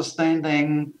it's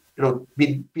understanding,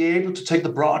 be able to take the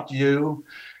broad view.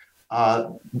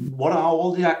 What are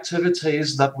all the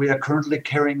activities that we are currently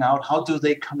carrying out? How do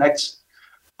they connect?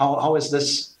 How is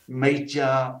this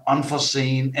major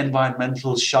unforeseen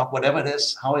environmental shock, whatever it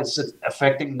is, how is it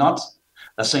affecting not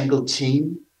a single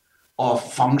team or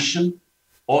function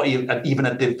or even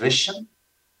a division,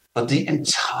 but the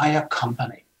entire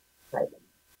company? Right.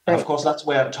 And of course, that's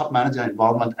where top manager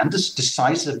involvement and this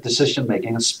decisive decision-making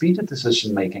and speedy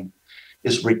decision-making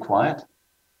is required.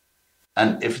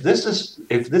 And if this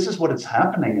is what is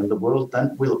happening in the world,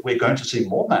 then we're going to see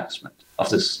more management of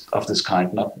this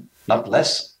kind, not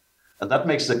less. And that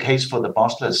makes the case for the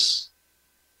bossless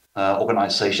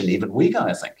organization even weaker,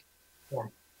 I think.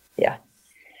 Yeah.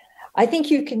 I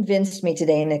think you convinced me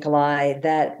today, Nicolai,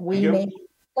 that we may have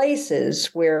places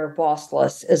where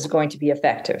bossless is going to be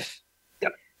effective,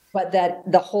 but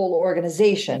that the whole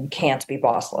organization can't be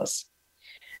bossless.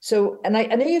 So, and I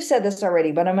know you've said this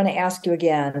already, but I'm going to ask you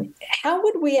again, how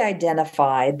would we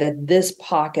identify that this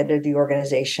pocket of the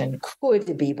organization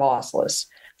could be bossless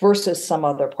versus some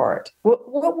other part?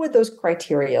 What would those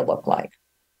criteria look like?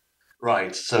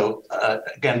 Right. So,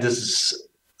 again, this is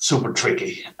super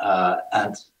tricky.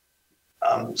 And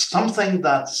something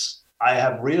that I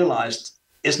have realized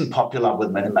isn't popular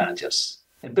with many managers.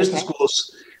 In business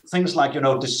schools, things like,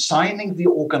 designing the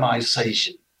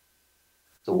organization.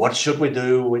 So what should we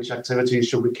do? Which activities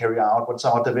should we carry out? What's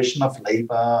our division of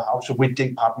labor? How should we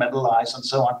departmentalize and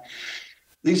so on?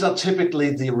 These are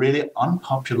typically the really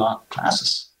unpopular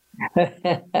classes.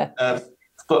 Because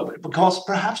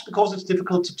it's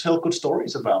difficult to tell good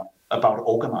stories about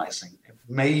organizing.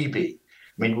 Maybe.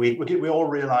 I mean, we all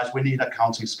realize we need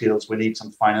accounting skills. We need some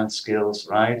finance skills,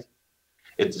 right?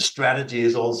 Strategy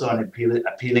is also an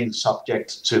appealing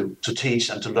subject to teach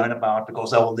and to learn about because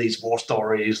there are all these war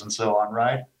stories and so on,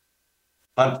 right?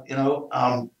 But,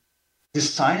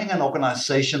 designing an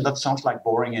organization, that sounds like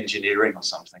boring engineering or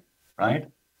something, right?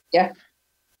 Yeah.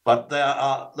 But there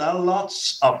are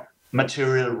lots of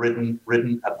material written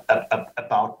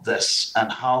about this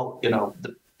and how,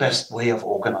 the best way of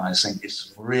organizing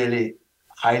is really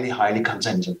highly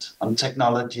contingent on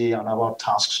technology, on our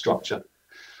task structure,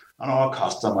 on our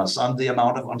customers, on the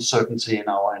amount of uncertainty in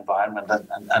our environment,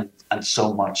 and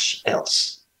so much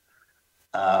else.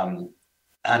 And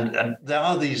there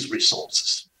are these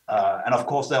resources. And of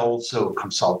course, there are also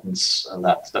consultants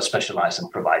that specialize in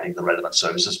providing the relevant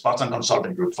services. Boston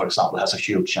Consulting Group, for example, has a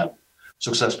huge and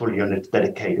successful unit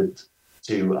dedicated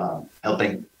to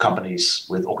helping companies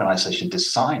with organization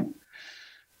design.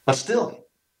 But still,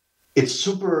 it's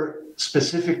super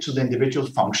specific to the individual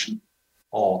function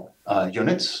or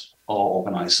units or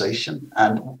organization.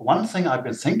 And one thing I've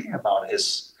been thinking about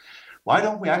is, why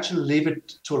don't we actually leave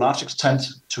it to a large extent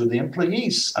to the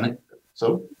employees? And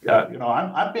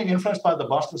I'm being influenced by the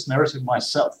bossless narrative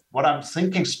myself. What I'm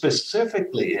thinking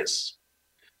specifically is,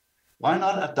 why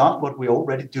not adopt what we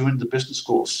already do in the business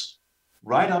schools?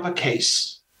 Write up a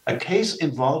case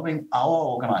involving our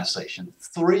organization,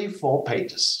 3-4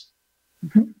 pages,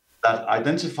 that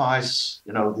identifies,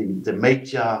 the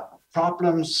major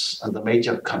problems and the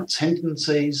major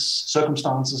contingencies,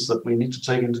 circumstances that we need to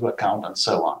take into account, and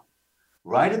so on.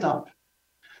 Write it up.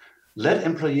 Let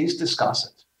employees discuss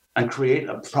it and create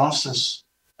a process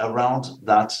around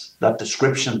that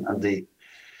description and the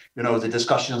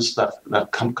discussions that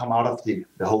come out of the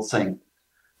whole thing.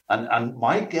 And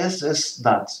my guess is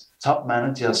that top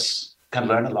managers can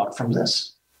learn a lot from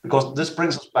this, because this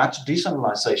brings us back to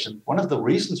decentralization. One of the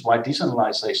reasons why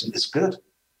decentralization is good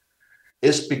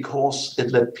is because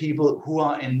it let people who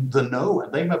are in the know,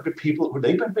 and they might be people who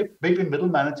maybe middle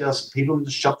managers, people in the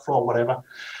shop floor, whatever,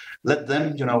 let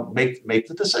them make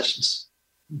the decisions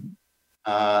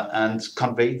and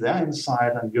convey their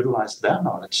insight and utilize their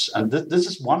knowledge. And this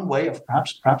is one way of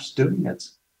perhaps doing it.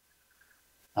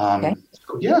 Okay.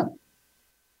 So, yeah.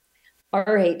 All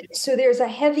right. So there's a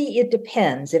heavy it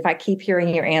depends, if I keep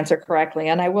hearing your answer correctly.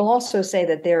 And I will also say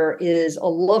that there is a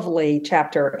lovely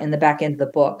chapter in the back end of the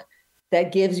book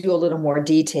that gives you a little more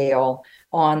detail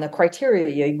on the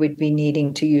criteria you would be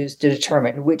needing to use to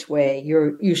determine which way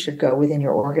you should go within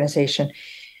your organization.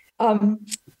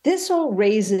 This all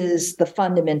raises the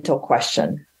fundamental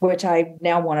question, which I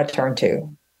now want to turn to,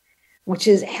 which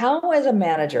is how, as a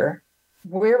manager,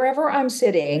 wherever I'm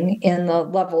sitting in the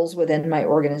levels within my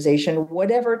organization,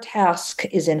 whatever task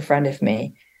is in front of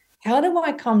me, how do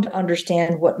I come to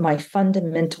understand what my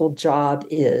fundamental job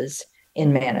is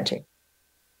in managing?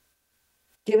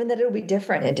 Given that it'll be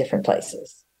different in different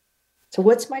places. So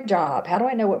what's my job? How do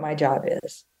I know what my job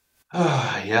is?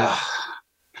 Yeah.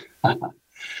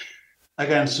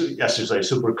 Again, as you say,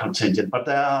 super contingent, but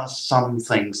there are some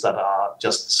things that are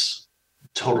just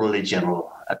totally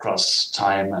general across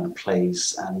time and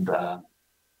place. And,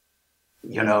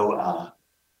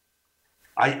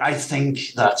 I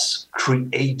think that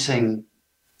creating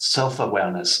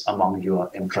self-awareness among your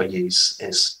employees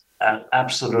is an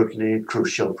absolutely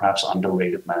crucial, perhaps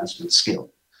underrated management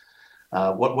skill.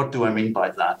 What do I mean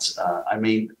by that? I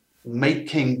mean,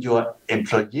 making your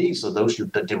employees, or those you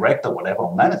direct or whatever,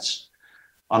 or manage,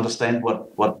 understand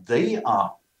what they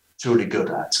are truly good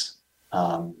at,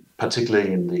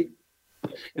 particularly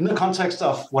in the context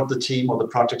of what the team or the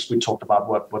projects we talked about,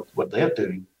 what they're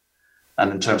doing,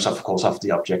 and in terms of course, of the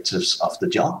objectives of the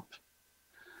job.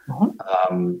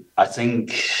 Mm-hmm. I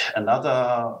think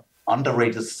another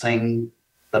underrated thing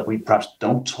that we perhaps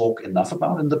don't talk enough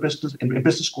about in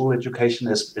business school education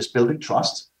is building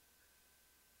trust.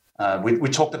 We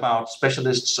talked about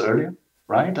specialists earlier,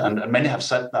 right? And many have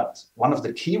said that one of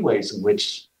the key ways in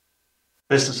which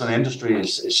business and industry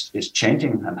is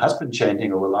changing and has been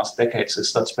changing over the last decades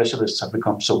is that specialists have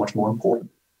become so much more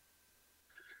important.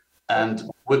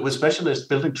 And with specialists,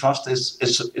 building trust is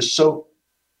so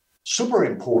super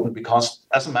important, because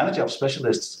as a manager of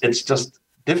specialists, it's just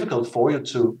difficult for you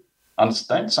to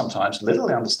understand sometimes,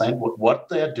 literally understand what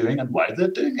they're doing and why they're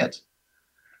doing it.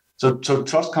 So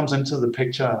trust comes into the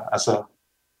picture as a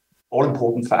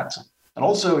all-important factor. And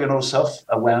also,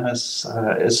 self-awareness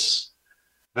is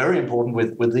very important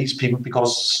with these people,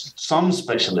 because some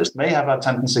specialists may have a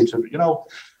tendency to,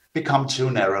 become too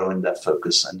narrow in their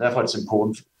focus. And therefore, it's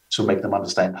important to make them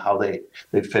understand how they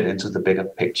fit into the bigger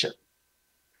picture.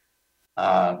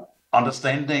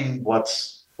 Understanding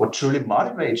what truly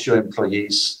motivates your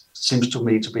employees seems to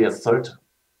me to be a third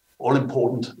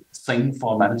all-important thing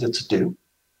for a manager to do.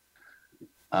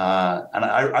 And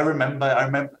I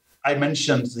remember I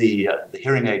mentioned the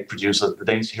hearing aid producer, the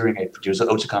Danish hearing aid producer,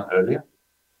 Oticon, earlier.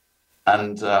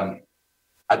 And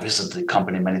I visited the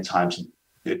company many times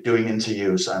doing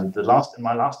interviews. And in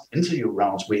my last interview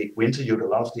rounds, we interviewed a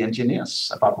lot of the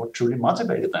engineers about what truly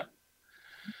motivated them.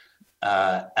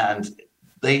 And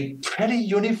they pretty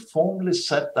uniformly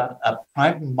said that a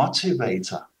prime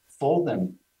motivator for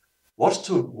them was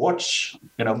to watch,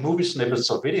 movie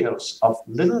snippets or videos of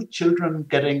little children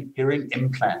getting hearing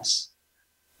implants.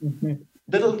 Mm-hmm.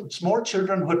 Little small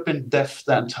children who had been deaf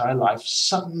their entire life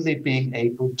suddenly being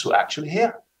able to actually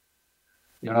hear,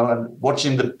 and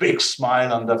watching the big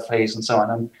smile on their face and so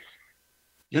on. And,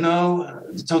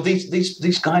 so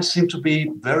these guys seem to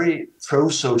be very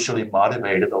pro-socially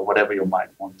motivated, or whatever you might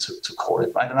want to call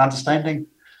it, right? And understanding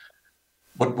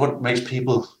what makes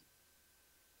people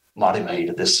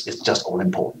motivated is just all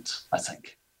important, I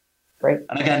think. Right.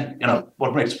 And again,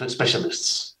 what makes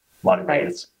specialists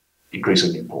motivated is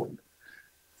increasingly important.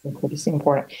 Increasingly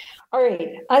important. All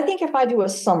right. I think if I do a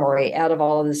summary out of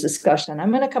all of this discussion,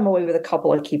 I'm going to come away with a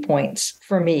couple of key points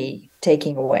for me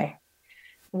taking away.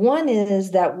 One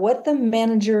is that what the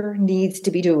manager needs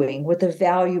to be doing, what the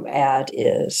value add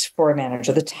is for a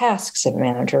manager, the tasks of a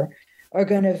manager, are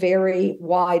going to vary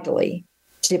widely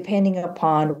depending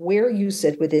upon where you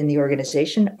sit within the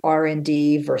organization,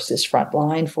 R&D versus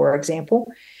frontline, for example,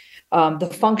 the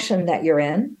function that you're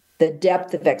in, the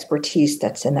depth of expertise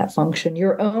that's in that function,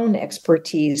 your own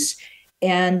expertise,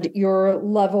 and your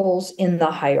levels in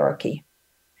the hierarchy.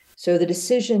 So the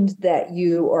decisions that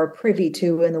you are privy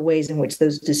to and the ways in which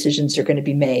those decisions are going to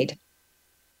be made.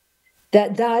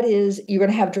 That is, you're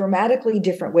going to have dramatically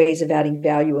different ways of adding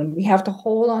value, and we have to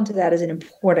hold on to that as an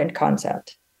important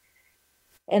concept.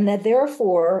 And that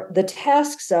therefore, the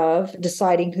tasks of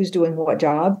deciding who's doing what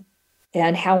job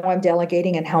and how I'm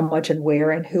delegating and how much and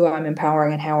where and who I'm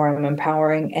empowering and how I'm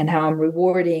empowering and how I'm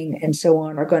rewarding and so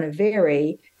on are going to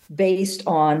vary based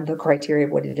on the criteria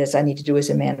of what it is I need to do as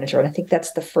a manager. And I think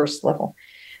that's the first level.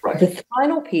 Right. The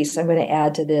final piece I'm going to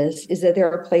add to this is that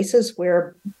there are places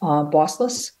where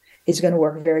bossless is going to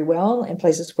work very well and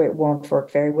places where it won't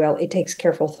work very well. It takes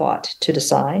careful thought to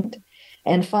decide.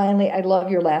 And finally, I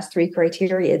love your last three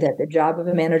criteria, that the job of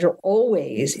a manager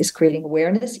always is creating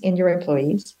awareness in your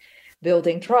employees,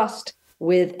 building trust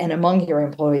with and among your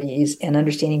employees, and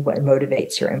understanding what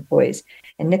motivates your employees.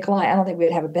 And Nicolai, I don't think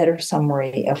we'd have a better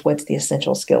summary of what's the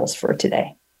essential skills for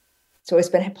today. So it's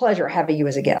been a pleasure having you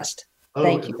as a guest.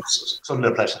 Thank you. It's certainly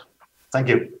a pleasure. Thank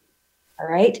you. All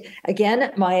right.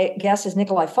 Again, my guest is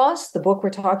Nicolai Foss. The book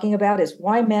we're talking about is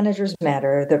Why Managers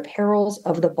Matter, The Perils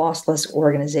of the Bossless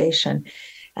Organization.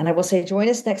 And I will say, join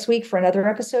us next week for another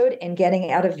episode in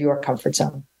Getting Out of Your Comfort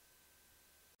Zone.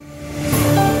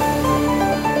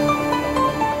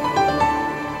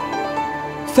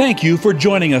 Thank you for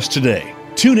joining us today.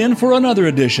 Tune in for another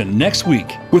edition next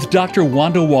week with Dr.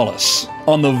 Wanda Wallace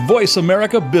on the Voice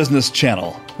America Business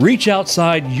Channel. Reach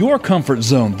outside your comfort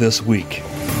zone this week.